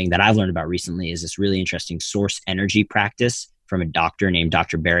important thing that I've learned about recently is this really interesting source energy practice from a doctor named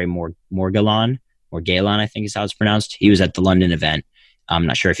Dr. Barry Morguelan, I think is how it's pronounced. He was at the London event. I'm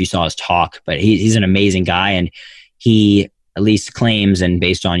not sure if you saw his talk, but he's an amazing guy. And he at least claims, and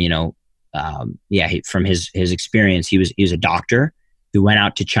based on, from his experience, he was a doctor who went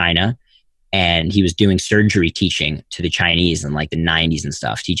out to China, and he was doing surgery teaching to the Chinese in like the 90s and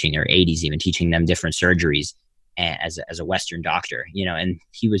stuff, teaching, or 80s even, teaching them different surgeries as a Western doctor, and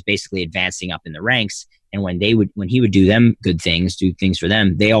he was basically advancing up in the ranks. And when he would do them good things, do things for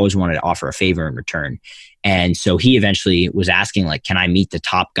them, they always wanted to offer a favor in return. And so he eventually was asking, like, can I meet the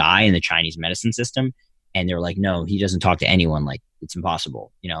top guy in the Chinese medicine system? And they were like, no, he doesn't talk to anyone. Like, it's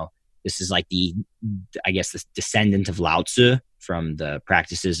impossible. This is like the descendant of Lao Tzu from the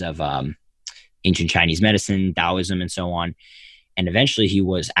practices of ancient Chinese medicine, Taoism, and so on. And eventually he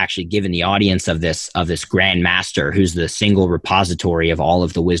was actually given the audience of this grand master, who's the single repository of all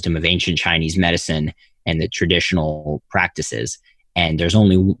of the wisdom of ancient Chinese medicine and the traditional practices. And there's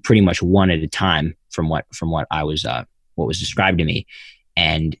only pretty much one at a time from what was described to me.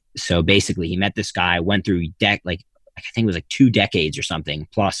 And so basically he met this guy, went through I think it was like 2 decades or something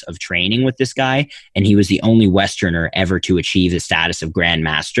plus of training with this guy. And he was the only Westerner ever to achieve the status of Grand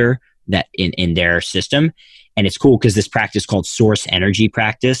Master that in their system. And it's cool because this practice called source energy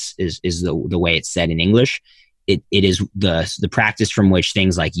practice is the way it's said in English. It is the practice from which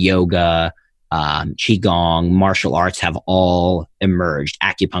things like yoga, Qigong, martial arts have all emerged.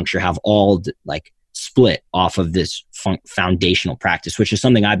 Acupuncture have all like split off of this foundational practice, which is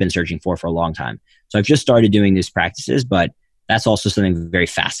something I've been searching for a long time. So I've just started doing these practices, but that's also something very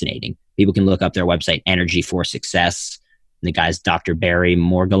fascinating. People can look up their website, Energy for Success. And the guy's Dr. Barry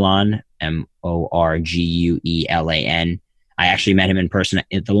Morguelan, Morguelan. I actually met him in person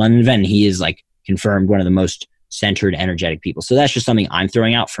at the London event. He is like confirmed one of the most centered, energetic people. So that's just something I'm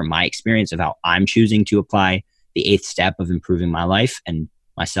throwing out from my experience of how I'm choosing to apply the 8th step of improving my life and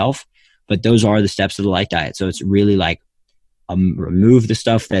myself. But those are the steps of the light diet. So it's really like remove the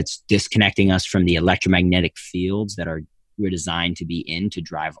stuff that's disconnecting us from the electromagnetic fields that we're designed to be in to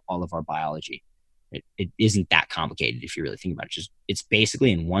drive all of our biology. It isn't that complicated if you really think about it. It's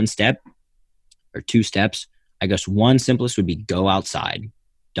basically in 1 step or 2 steps. I guess 1 simplest would be go outside.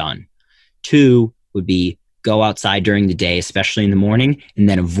 Done. 2 would be go outside during the day, especially in the morning, and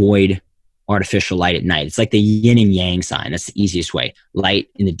then avoid artificial light at night. It's like the yin and yang sign. That's the easiest way. Light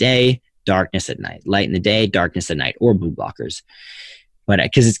in the day, darkness at night. Light in the day, darkness at night, or blue blockers. But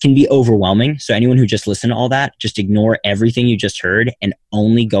because it can be overwhelming. So anyone who just listened to all that, just ignore everything you just heard and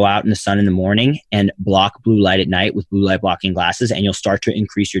only go out in the sun in the morning and block blue light at night with blue light blocking glasses. And you'll start to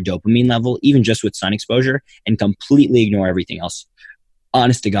increase your dopamine level, even just with sun exposure, and completely ignore everything else.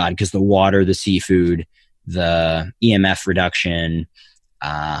 Honest to God, because the water, the seafood, the EMF reduction,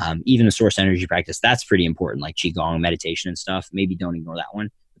 even the source energy practice, that's pretty important, like Qigong, meditation and stuff. Maybe don't ignore that one.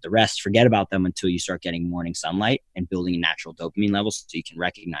 The rest, forget about them until you start getting morning sunlight and building a natural dopamine level so you can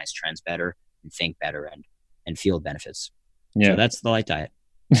recognize trends better and think better and feel benefits. Yeah. So that's the light diet.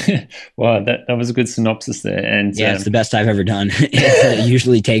 Wow, that was a good synopsis there. And yeah, it's the best I've ever done. It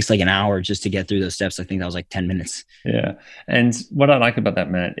usually takes like an hour just to get through those steps. I think that was like 10 minutes. Yeah. And what I like about that,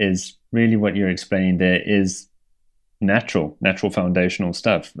 Matt, is really what you're explaining there is natural foundational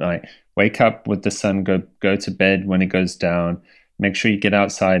stuff. Like wake up with the sun, go to bed when it goes down. Make sure you get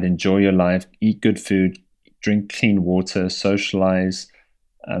outside, enjoy your life, eat good food, drink clean water, socialize.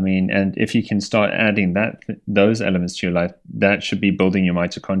 I mean, and if you can start adding those elements to your life, that should be building your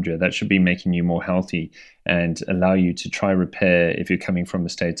mitochondria. That should be making you more healthy and allow you to try repair if you're coming from a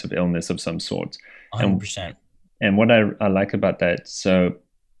state of illness of some sort. 100%. And what I like about that, so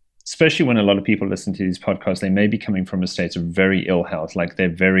especially when a lot of people listen to these podcasts, they may be coming from a state of very ill health, like they're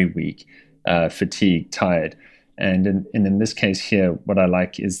very weak, fatigued, tired. And in this case here, what I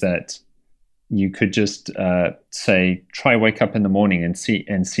like is that you could just say, try wake up in the morning and see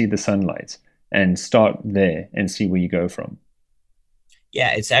the sunlight and start there and see where you go from.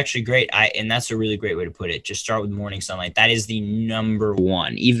 Yeah, it's actually great. And that's a really great way to put it. Just start with morning sunlight. That is the number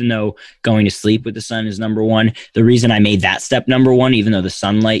one. Even though going to sleep with the sun is number one, the reason I made that step number one, even though the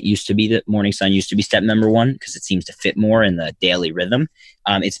sunlight used to be the morning sun used to be step number one, because it seems to fit more in the daily rhythm.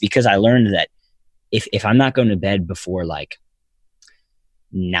 It's because I learned that if I'm not going to bed before like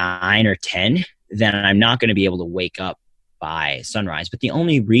 9 or 10, then I'm not going to be able to wake up by sunrise. But the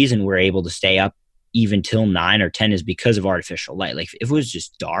only reason we're able to stay up even till 9 or 10 is because of artificial light. Like if it was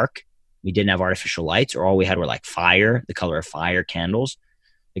just dark, we didn't have artificial lights, or all we had were like fire, the color of fire candles.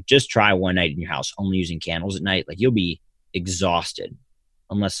 Like just try one night in your house only using candles at night. Like you'll be exhausted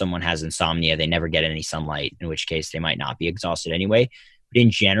unless someone has insomnia. They never get any sunlight, in which case they might not be exhausted anyway. But in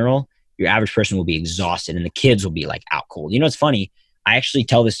general, your average person will be exhausted and the kids will be like out cold. You know, it's funny. I actually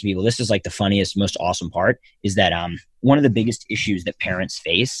tell this to people. This is like the funniest, most awesome part is that one of the biggest issues that parents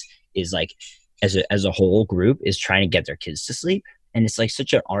face is like as a whole group is trying to get their kids to sleep. And it's like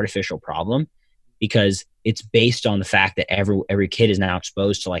such an artificial problem because it's based on the fact that every kid is now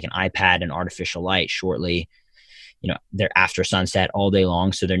exposed to like an iPad and artificial light shortly. You know, they're after sunset all day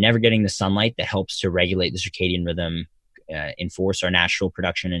long. So they're never getting the sunlight that helps to regulate the circadian rhythm, enforce our natural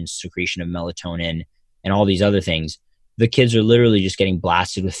production and secretion of melatonin and all these other things. The kids are literally just getting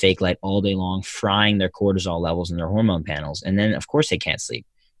blasted with fake light all day long, frying their cortisol levels and their hormone panels. And then of course they can't sleep.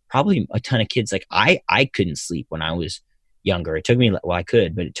 Probably a ton of kids. Like I couldn't sleep when I was younger. It took me, well, I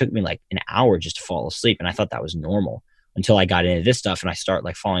could, but it took me like an hour just to fall asleep. And I thought that was normal until I got into this stuff and I start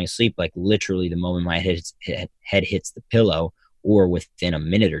like falling asleep, like literally the moment my head hits the pillow or within a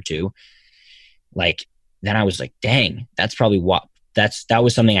minute or two. Like, then I was like, dang, that's probably that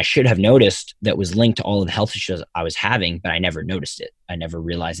was something I should have noticed that was linked to all of the health issues I was having, but I never noticed it. I never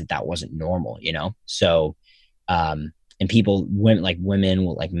realized that wasn't normal, you know? So, and women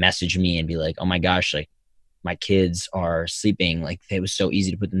will like message me and be like, oh my gosh, like my kids are sleeping. Like it was so easy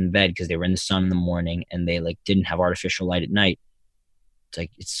to put them in bed because they were in the sun in the morning and they like didn't have artificial light at night. It's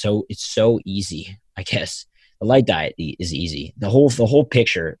like, it's so easy, I guess. The light diet is easy. The whole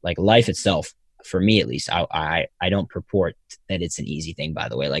picture, like life itself, for me at least, I don't purport that it's an easy thing, by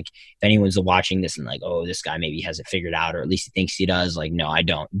the way. Like if anyone's watching this and like, oh, this guy maybe has it figured out, or at least he thinks he does. Like, no, I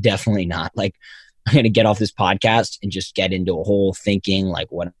don't. Definitely not. Like I'm going to get off this podcast and just get into a whole thinking,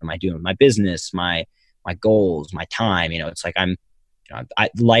 like, what am I doing with my business, my goals, my time? You know, it's like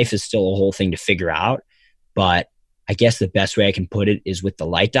life is still a whole thing to figure out. But I guess the best way I can put it is with the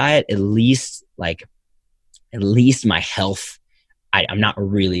light diet, at least my health I'm not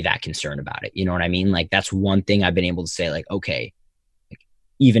really that concerned about it. You know what I mean? Like that's one thing I've been able to say, like, okay, like,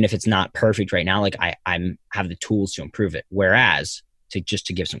 even if it's not perfect right now, like I'm have the tools to improve it. Whereas to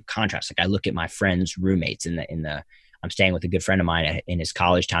give some contrast, like I look at my friends' roommates I'm staying with a good friend of mine in his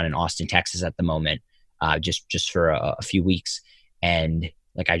college town in Austin, Texas at the moment, just for a few weeks. And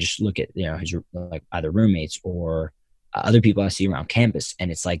like, I just look at, his like either roommates or other people I see around campus. And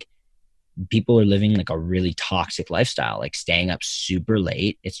it's like, people are living like a really toxic lifestyle, like staying up super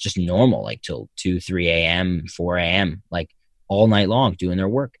late. It's just normal, like till 2, 3 a.m., 4 a.m., like all night long doing their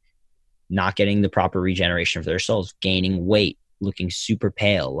work, not getting the proper regeneration of their souls, gaining weight, looking super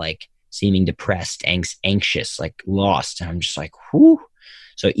pale, like seeming depressed, anxious, like lost. And I'm just like, whoo.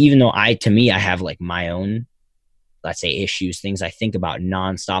 So even though I have like my own, let's say, issues, things I think about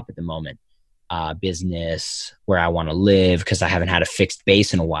nonstop at the moment, business, where I want to live, because I haven't had a fixed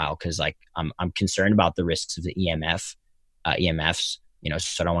base in a while, because like I'm concerned about the risks of the EMFs, so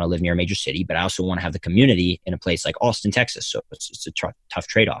I don't want to live near a major city, but I also want to have the community in a place like Austin, Texas. So it's a tough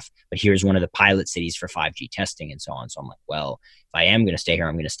trade-off. But here's one of the pilot cities for 5G testing and so on. So I'm like, well, if I am going to stay here,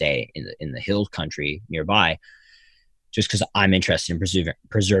 I'm going to stay in the hill country nearby, just because I'm interested in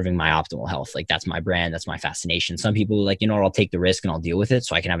preserving my optimal health. Like that's my brand, that's my fascination. Some people are like, I'll take the risk and I'll deal with it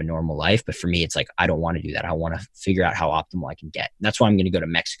so I can have a normal life. But for me, it's like, I don't want to do that. I want to figure out how optimal I can get. And that's why I'm going to go to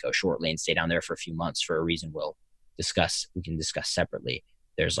Mexico shortly and stay down there for a few months for a reason we can discuss separately.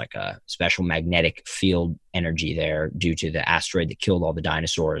 There's like a special magnetic field energy there due to the asteroid that killed all the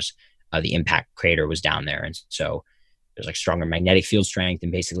dinosaurs. The impact crater was down there. And so there's like stronger magnetic field strength,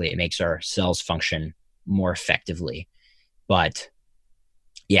 and basically it makes our cells function more effectively. But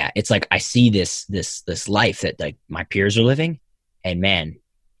yeah, it's like I see this life that like my peers are living, and man,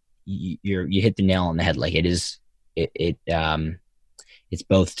 you hit the nail on the head. Like it's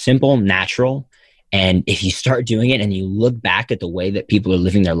both simple, natural, and if you start doing it and you look back at the way that people are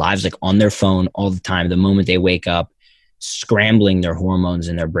living their lives, like on their phone all the time, the moment they wake up, scrambling their hormones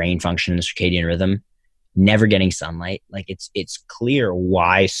and their brain function and circadian rhythm, never getting sunlight, like it's clear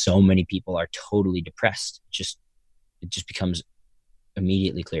why so many people are totally depressed. It just becomes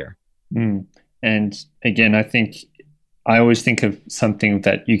immediately clear. And again, I always think of something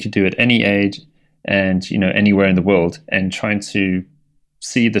that you could do at any age and, anywhere in the world, and trying to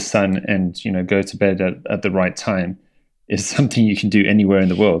see the sun and, go to bed at the right time is something you can do anywhere in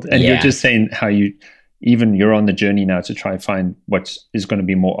the world. And You're just saying how you're on the journey now to try and find what is going to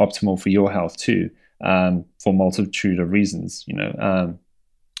be more optimal for your health too, for multitude of reasons,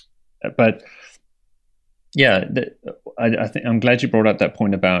 but yeah, I think I'm glad you brought up that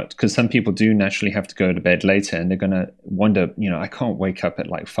point about, because some people do naturally have to go to bed later, and they're going to wonder, I can't wake up at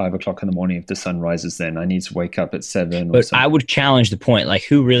like 5 o'clock in the morning if the sun rises then. I need to wake up at 7 or something. I would challenge the point, like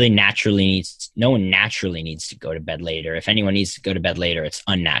no one naturally needs to go to bed later. If anyone needs to go to bed later, it's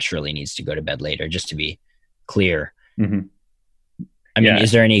unnaturally needs to go to bed later, just to be clear. Mm-hmm. I mean,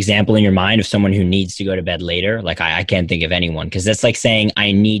 is there any example in your mind of someone who needs to go to bed later? Like I can't think of anyone, because that's like saying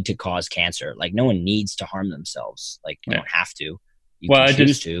I need to cause cancer. Like no one needs to harm themselves. Like you don't have to. You can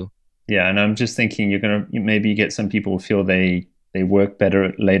choose to. Yeah, and I'm just thinking maybe you get some people who feel they work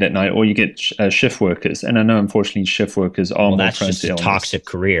better late at night, or you get shift workers. And I know unfortunately shift workers are more prone to illness. That's just a toxic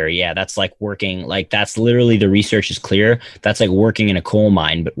career. Yeah, that's like working, like that's literally, the research is clear. That's like working in a coal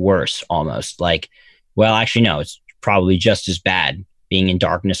mine, but worse almost. Like, well, actually no, it's probably just as bad. Being in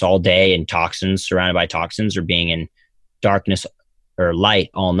darkness all day and surrounded by toxins, or being in darkness or light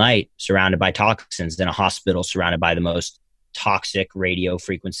all night surrounded by toxins, in a hospital surrounded by the most toxic radio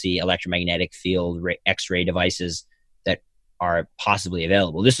frequency, electromagnetic field, X-ray devices that are possibly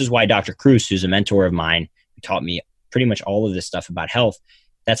available. This is why Dr. Kruse, who's a mentor of mine, who taught me pretty much all of this stuff about health,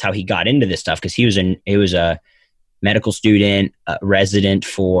 that's how he got into this stuff, because he was a medical student, a resident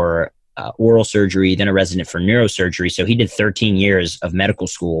for oral surgery, then a resident for neurosurgery. So he did 13 years of medical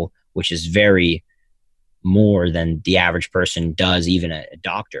school, which is very more than the average person does, even a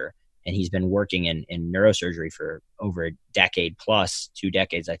doctor. And he's been working in neurosurgery for over a decade plus, 2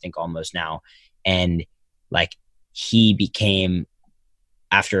 decades, I think almost now. And like he became,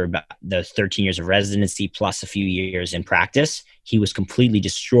 after about those 13 years of residency plus a few years in practice, he was completely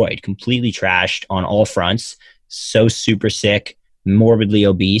destroyed, completely trashed on all fronts. So super sick, morbidly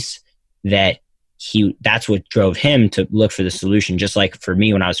obese, that's what drove him to look for the solution. Just like for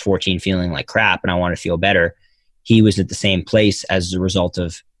me, when I was 14 feeling like crap and I wanted to feel better, he was at the same place as a result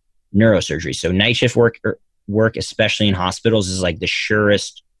of neurosurgery. So night shift work, especially in hospitals, is like the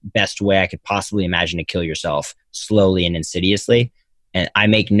surest, best way I could possibly imagine to kill yourself slowly and insidiously. And I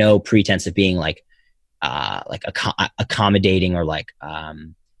make no pretense of being like accommodating or like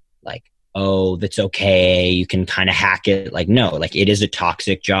oh, that's okay, you can kind of hack it. Like, no, like it is a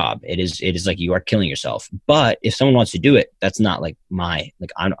toxic job. It is like you are killing yourself. But if someone wants to do it, that's not like I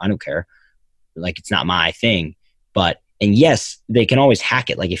don't care. Like, it's not my thing. But, and yes, they can always hack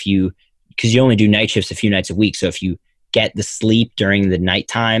it. Like because you only do night shifts a few nights a week. So if you get the sleep during the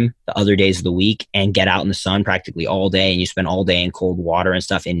nighttime, the other days of the week, and get out in the sun practically all day, and you spend all day in cold water and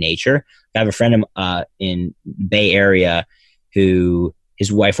stuff in nature. I have a friend in Bay Area who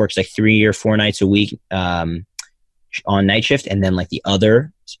his wife works like 3 or 4 nights a week on night shift. And then like the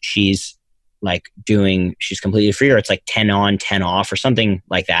other, she's completely free, or it's like 10 on, 10 off or something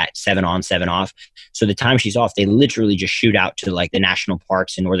like that, 7 on, 7 off. So the time she's off, they literally just shoot out to like the national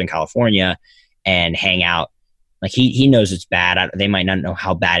parks in Northern California and hang out. Like he knows it's bad. They might not know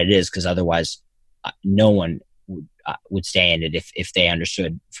how bad it is, because otherwise no one would stay in it if they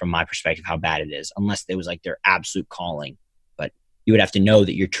understood from my perspective how bad it is, unless it was like their absolute calling. But you would have to know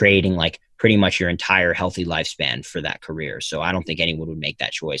that you're trading like pretty much your entire healthy lifespan for that career. So I don't think anyone would make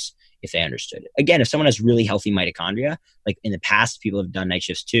that choice if they understood it. Again, if someone has really healthy mitochondria, like in the past, people have done night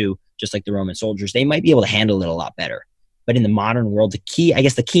shifts too, just like the Roman soldiers, they might be able to handle it a lot better. But in the modern world, the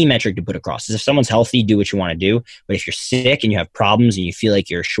key metric to put across is if someone's healthy, do what you want to do. But if you're sick and you have problems and you feel like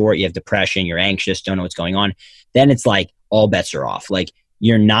you're short, you have depression, you're anxious, don't know what's going on, then it's like all bets are off. Like,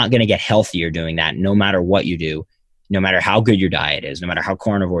 you're not going to get healthier doing that, no matter what you do, no matter how good your diet is, no matter how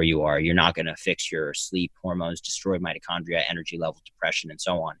carnivore you are. You're not going to fix your sleep, hormones, destroyed mitochondria, energy level, depression, and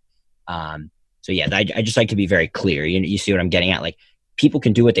so on. So yeah, I just like to be very clear. You see what I'm getting at? Like, people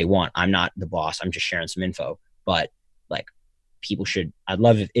can do what they want. I'm not the boss. I'm just sharing some info. But like, I'd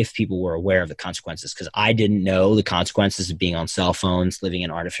love if people were aware of the consequences, because I didn't know the consequences of being on cell phones, living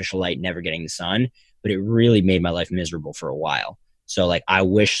in artificial light, never getting the sun, but it really made my life miserable for a while. So like, I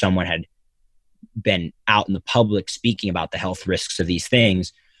wish someone had been out in the public speaking about the health risks of these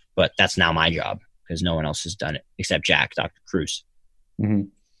things, but that's now my job, because no one else has done it except Dr. Cruz.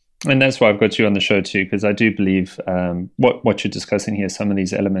 Mm-hmm. And that's why I've got you on the show too, because I do believe what you're discussing here, some of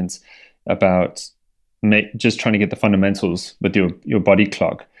these elements about just trying to get the fundamentals with your body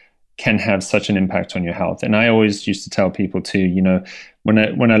clock, can have such an impact on your health. And I always used to tell people too, when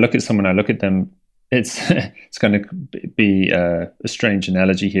I look at someone, I look at them, it's going to be a strange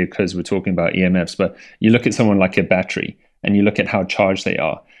analogy here because we're talking about EMFs, but you look at someone like a battery and you look at how charged they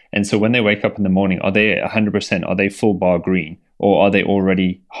are. And so when they wake up in the morning, are they 100%? Are they full bar green? Or are they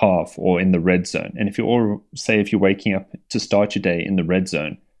already half or in the red zone? And if you're waking up to start your day in the red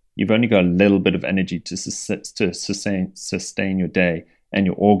zone, you've only got a little bit of energy to sustain your day and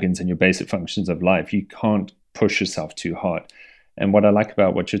your organs and your basic functions of life. You can't push yourself too hard. And what I like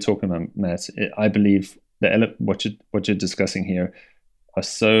about what you're talking about, Matt, I believe what you're discussing here are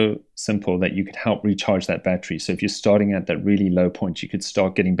so simple that you can help recharge that battery. So if you're starting at that really low point, you could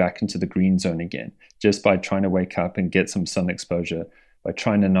start getting back into the green zone again, just by trying to wake up and get some sun exposure, by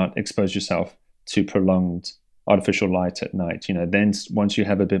trying to not expose yourself to prolonged artificial light at night. Then once you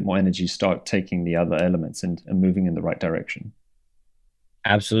have a bit more energy, start taking the other elements and moving in the right direction.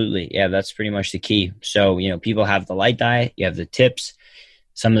 Absolutely. Yeah, that's pretty much the key. So, people have the light diet, you have the tips,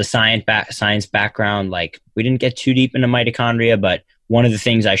 some of the science background. Like, we didn't get too deep into mitochondria, but one of the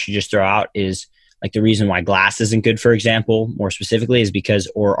things I should just throw out is like the reason why glass isn't good, for example, more specifically, is because,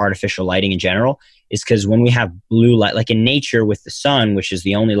 or artificial lighting in general, is because when we have blue light, like in nature with the sun, which is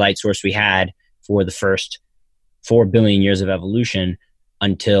the only light source we had for the first 4 billion years of evolution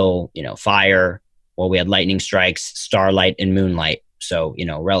until, fire, we had lightning strikes, starlight, and moonlight. So,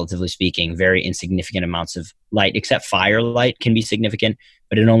 relatively speaking, very insignificant amounts of light, except firelight can be significant,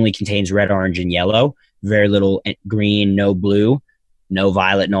 but it only contains red, orange, and yellow, very little green, no blue, no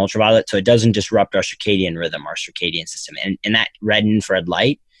violet and ultraviolet. So it doesn't disrupt our circadian rhythm, our circadian system. And that red and infrared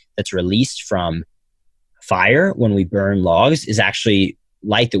light that's released from fire when we burn logs is actually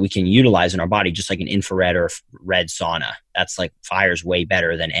light that we can utilize in our body, just like an infrared or red sauna. That's like, fire's way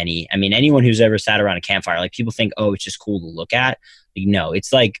better than anyone who's ever sat around a campfire, like, people think, oh, it's just cool to look at. Like, no,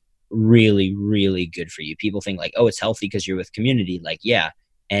 it's like really, really good for you. People think like, oh, it's healthy because you're with community. Like, yeah.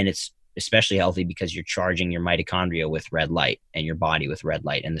 And it's especially healthy because you're charging your mitochondria with red light and your body with red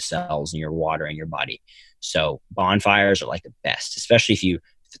light and the cells and your water in your body. So bonfires are like the best, especially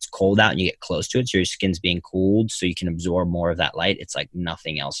if it's cold out and you get close to it, so your skin's being cooled so you can absorb more of that light. It's like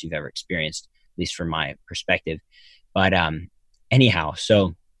nothing else you've ever experienced, at least from my perspective. But anyhow,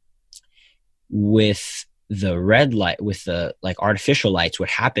 so with the red light, with the like artificial lights, what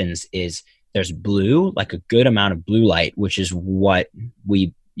happens is there's blue, like a good amount of blue light, which is what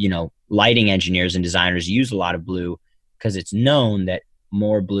we, lighting engineers and designers use a lot of blue, because it's known that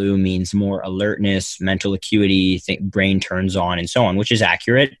more blue means more alertness, mental acuity, brain turns on, and so on, which is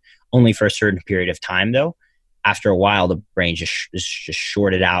accurate. only for a certain period of time though. After a while, the brain is just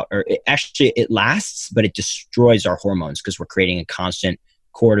shorted out, or it lasts, but it destroys our hormones because we're creating a constant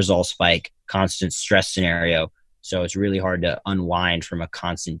cortisol spike, constant stress scenario. So it's really hard to unwind from a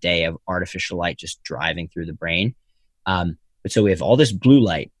constant day of artificial light just driving through the brain. But so we have all this blue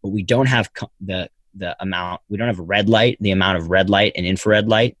light, but we don't have the amount, we don't have red light, the amount of red light and infrared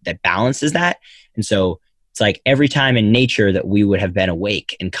light that balances that. And so it's like every time in nature that we would have been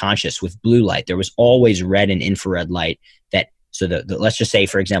awake and conscious with blue light, there was always red and infrared light that, so let's just say,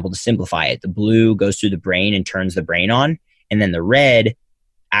 for example, to simplify it, the blue goes through the brain and turns the brain on. And then the red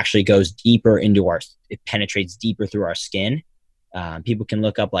actually goes deeper into it penetrates deeper through our skin. People can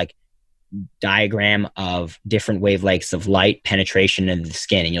look up like diagram of different wavelengths of light penetration into the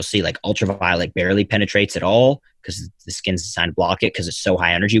skin, and you'll see like ultraviolet barely penetrates at all because the skin's designed to block it because it's so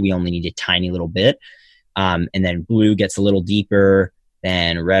high energy. We only need a tiny little bit. And then blue gets a little deeper,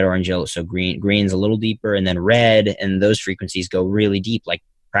 then red, orange, yellow. So green's a little deeper, and then red, and those frequencies go really deep, like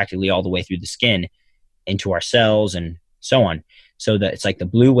practically all the way through the skin into our cells and so on. So that it's like the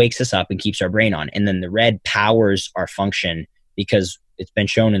blue wakes us up and keeps our brain on. And then the red powers our function because it's been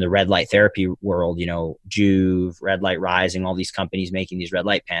shown in the red light therapy world, Juve, Red Light Rising, all these companies making these red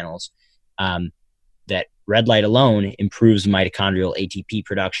light panels, that red light alone improves mitochondrial ATP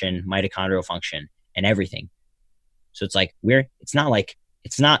production, mitochondrial function, and everything. So it's like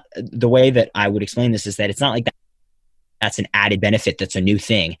it's not the way that I would explain this is that it's not like that's an added benefit. That's a new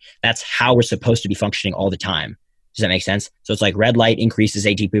thing. That's how we're supposed to be functioning all the time. Does that make sense? So it's like red light increases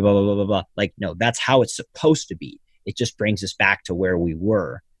ATP, blah, blah, blah, blah, blah. Like, no, that's how it's supposed to be. It just brings us back to where we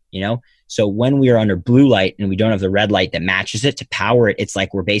were, So when we are under blue light and we don't have the red light that matches it to power it, it's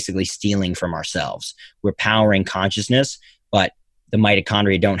like we're basically stealing from ourselves. We're powering consciousness, but the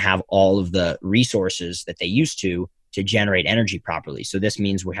mitochondria don't have all of the resources that they used to generate energy properly. So this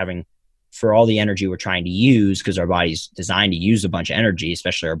means we're having, for all the energy we're trying to use, because our body's designed to use a bunch of energy,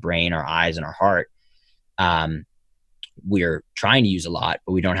 especially our brain, our eyes, and our heart. We're trying to use a lot,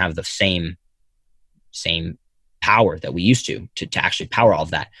 but we don't have the same power that we used to actually power all of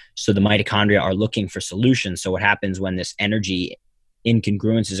that. So the mitochondria are looking for solutions. So what happens when this energy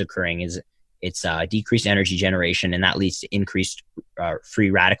incongruence is occurring is it's decreased energy generation, and that leads to increased free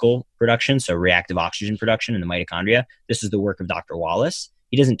radical production, so reactive oxygen production in the mitochondria. This is the work of Dr. Wallace.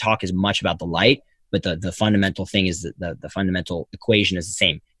 He doesn't talk as much about the light, but the fundamental thing is that the fundamental equation is the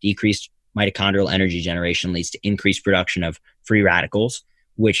same. Decreased mitochondrial energy generation leads to increased production of free radicals,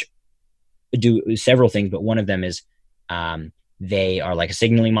 which do several things, but one of them is they are like a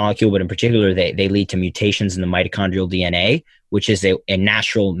signaling molecule, but in particular, they lead to mutations in the mitochondrial DNA, which is a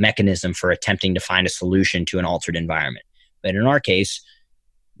natural mechanism for attempting to find a solution to an altered environment. But in our case,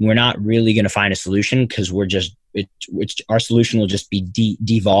 we're not really going to find a solution because our solution will just be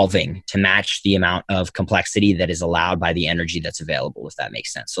devolving to match the amount of complexity that is allowed by the energy that's available, if that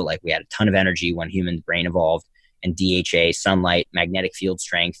makes sense. So like we had a ton of energy when human brain evolved, and DHA, sunlight, magnetic field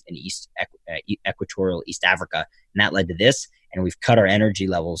strength in equatorial East Africa. And that led to this. And we've cut our energy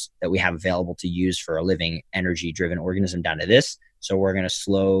levels that we have available to use for a living energy-driven organism down to this. So we're going to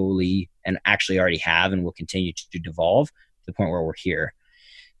slowly, and actually already have, and will continue to devolve to the point where we're here.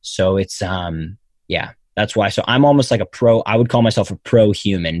 So it's, that's why. So I'm almost like I would call myself a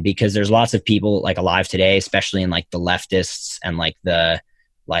pro-human, because there's lots of people like alive today, especially in like the leftists and like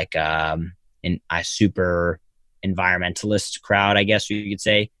super environmentalist crowd, I guess you could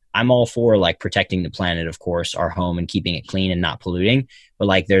say. I'm all for like protecting the planet, of course, our home, and keeping it clean and not polluting. But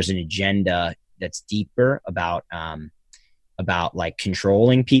like there's an agenda that's deeper about like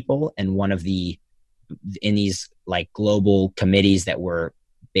controlling people. And one of in these like global committees that were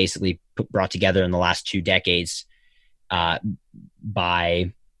basically brought together in the last 2 decades from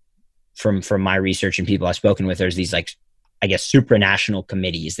my research and people I've spoken with, there's these like, I guess, supranational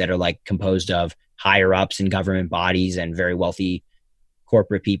committees that are like composed of higher ups in government bodies and very wealthy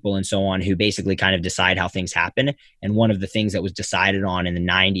corporate people and so on, who basically kind of decide how things happen. And one of the things that was decided on in the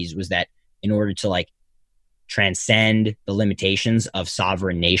 90s was that in order to like transcend the limitations of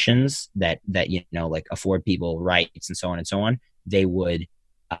sovereign nations that like afford people rights and so on, they would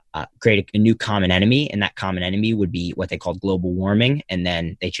create a new common enemy, and that common enemy would be what they called global warming. And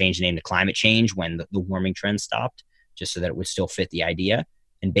then they changed the name to climate change when the warming trend stopped, just so that it would still fit the idea.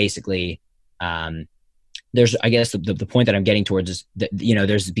 And basically, there's, I guess, the point that I'm getting towards is that,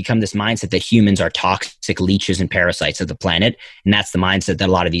 there's become this mindset that humans are toxic leeches and parasites of the planet. And that's the mindset that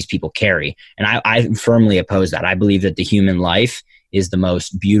a lot of these people carry. And I firmly oppose that. I believe that the human life is the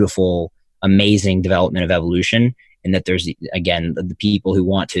most beautiful, amazing development of evolution. And that there's, again, the people who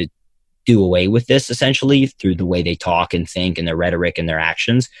want to do away with this essentially through the way they talk and think and their rhetoric and their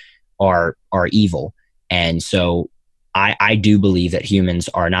actions are evil. And so I do believe that humans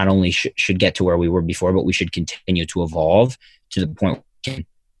are not only should get to where we were before, but we should continue to evolve to the point where we can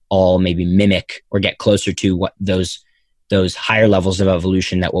all maybe mimic or get closer to what those higher levels of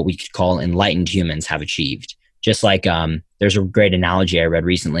evolution that what we could call enlightened humans have achieved. Just like there's a great analogy I read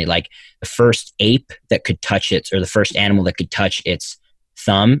recently, like the first ape that could touch its, or the first animal that could touch its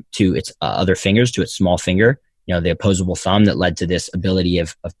thumb to its other fingers, to its small finger, the opposable thumb that led to this ability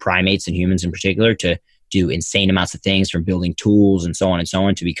of primates and humans in particular to do insane amounts of things, from building tools and so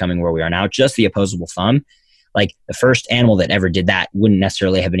on to becoming where we are now. Just the opposable thumb. Like the first animal that ever did that wouldn't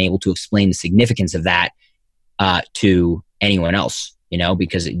necessarily have been able to explain the significance of that to anyone else,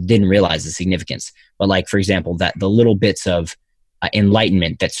 because it didn't realize the significance. But like, for example, that the little bits of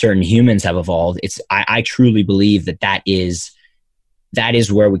enlightenment that certain humans have evolved, I truly believe that is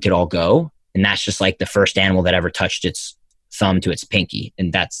where we could all go. And that's just like the first animal that ever touched its thumb to its pinky.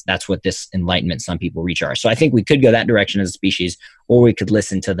 And that's what this enlightenment some people reach are. So I think we could go that direction as a species, or we could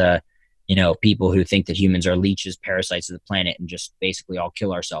listen to the, people who think that humans are leeches, parasites of the planet, and just basically all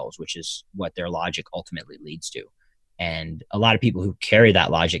kill ourselves, which is what their logic ultimately leads to. And a lot of people who carry that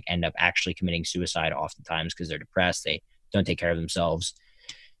logic end up actually committing suicide oftentimes because they're depressed. They don't take care of themselves.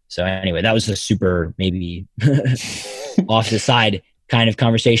 So anyway, that was a super maybe off the side kind of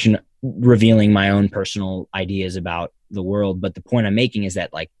conversation, revealing my own personal ideas about the world. But the point I'm making is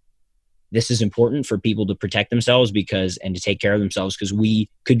that, like, this is important for people to protect themselves and to take care of themselves, because we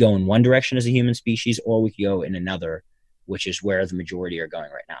could go in one direction as a human species, or we could go in another, which is where the majority are going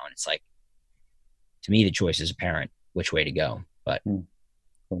right now. And it's like, to me, the choice is apparent which way to go. But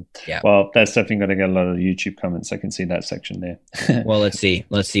yeah. Well, that's definitely going to get a lot of YouTube comments. I can see that section there. Well, let's see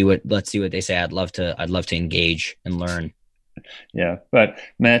what they say. I'd love to engage and learn. Yeah, but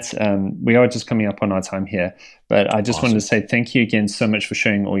Matt, we are just coming up on our time here, but I just wanted to say thank you again so much for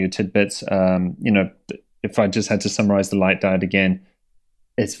sharing all your tidbits. If I just had to summarize the light diet again,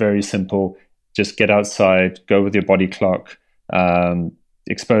 it's very simple. Just get outside, go with your body clock,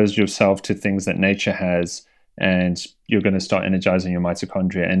 expose yourself to things that nature has, and you're going to start energizing your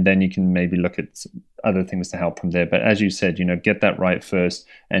mitochondria, and then you can maybe look at other things to help from there. But as you said, get that right first,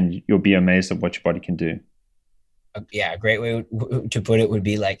 and you'll be amazed at what your body can do. Yeah, a great way to put it would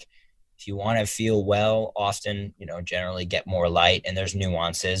be like, if you want to feel well, often, generally get more light, and there's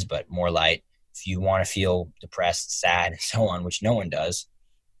nuances, but more light. If you want to feel depressed, sad, and so on, which no one does,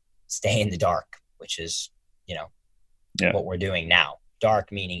 stay in the dark, which is, what we're doing now. Dark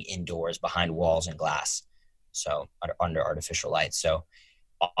meaning indoors, behind walls and glass. So under artificial light. So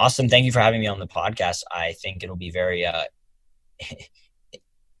awesome. Thank you for having me on the podcast. I think it'll be very,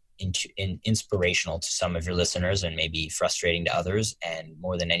 inspirational to some of your listeners, and maybe frustrating to others, and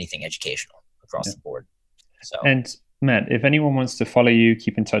more than anything, educational across the board. So, and Matt, if anyone wants to follow you,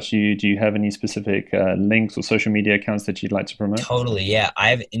 keep in touch with you, do you have any specific links or social media accounts that you'd like to promote? Totally, yeah. I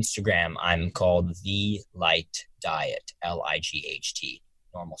have Instagram. I'm called The Light Diet, LIGHT,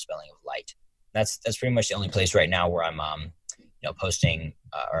 normal spelling of light. That's pretty much the only place right now where I'm, posting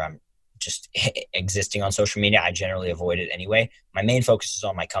or I'm just existing on social media. I generally avoid it anyway. My main focus is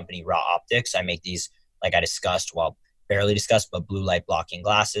on my company, Raw Optics. I make these, like I discussed, barely discussed, but blue light blocking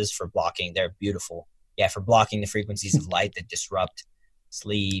glasses for blocking. They're beautiful. Yeah, for blocking the frequencies of light that disrupt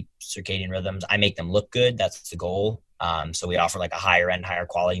sleep, circadian rhythms. I make them look good. That's the goal. So we offer like a higher end, higher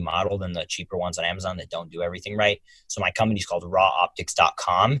quality model than the cheaper ones on Amazon that don't do everything right. So my company is called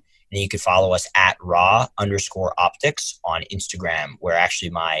rawoptics.com. And you can follow us at raw_optics on Instagram, where actually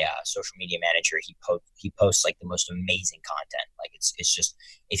my social media manager, he posts like the most amazing content. Like it's just,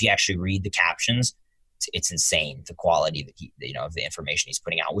 if you actually read the captions, it's insane, the quality that of the information he's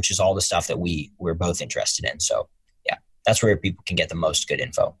putting out, which is all the stuff that we're both interested in. So yeah, that's where people can get the most good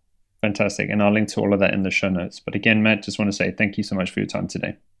info. Fantastic. And I'll link to all of that in the show notes. But again, Matt, just want to say thank you so much for your time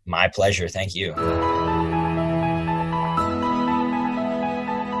today. My pleasure. Thank you.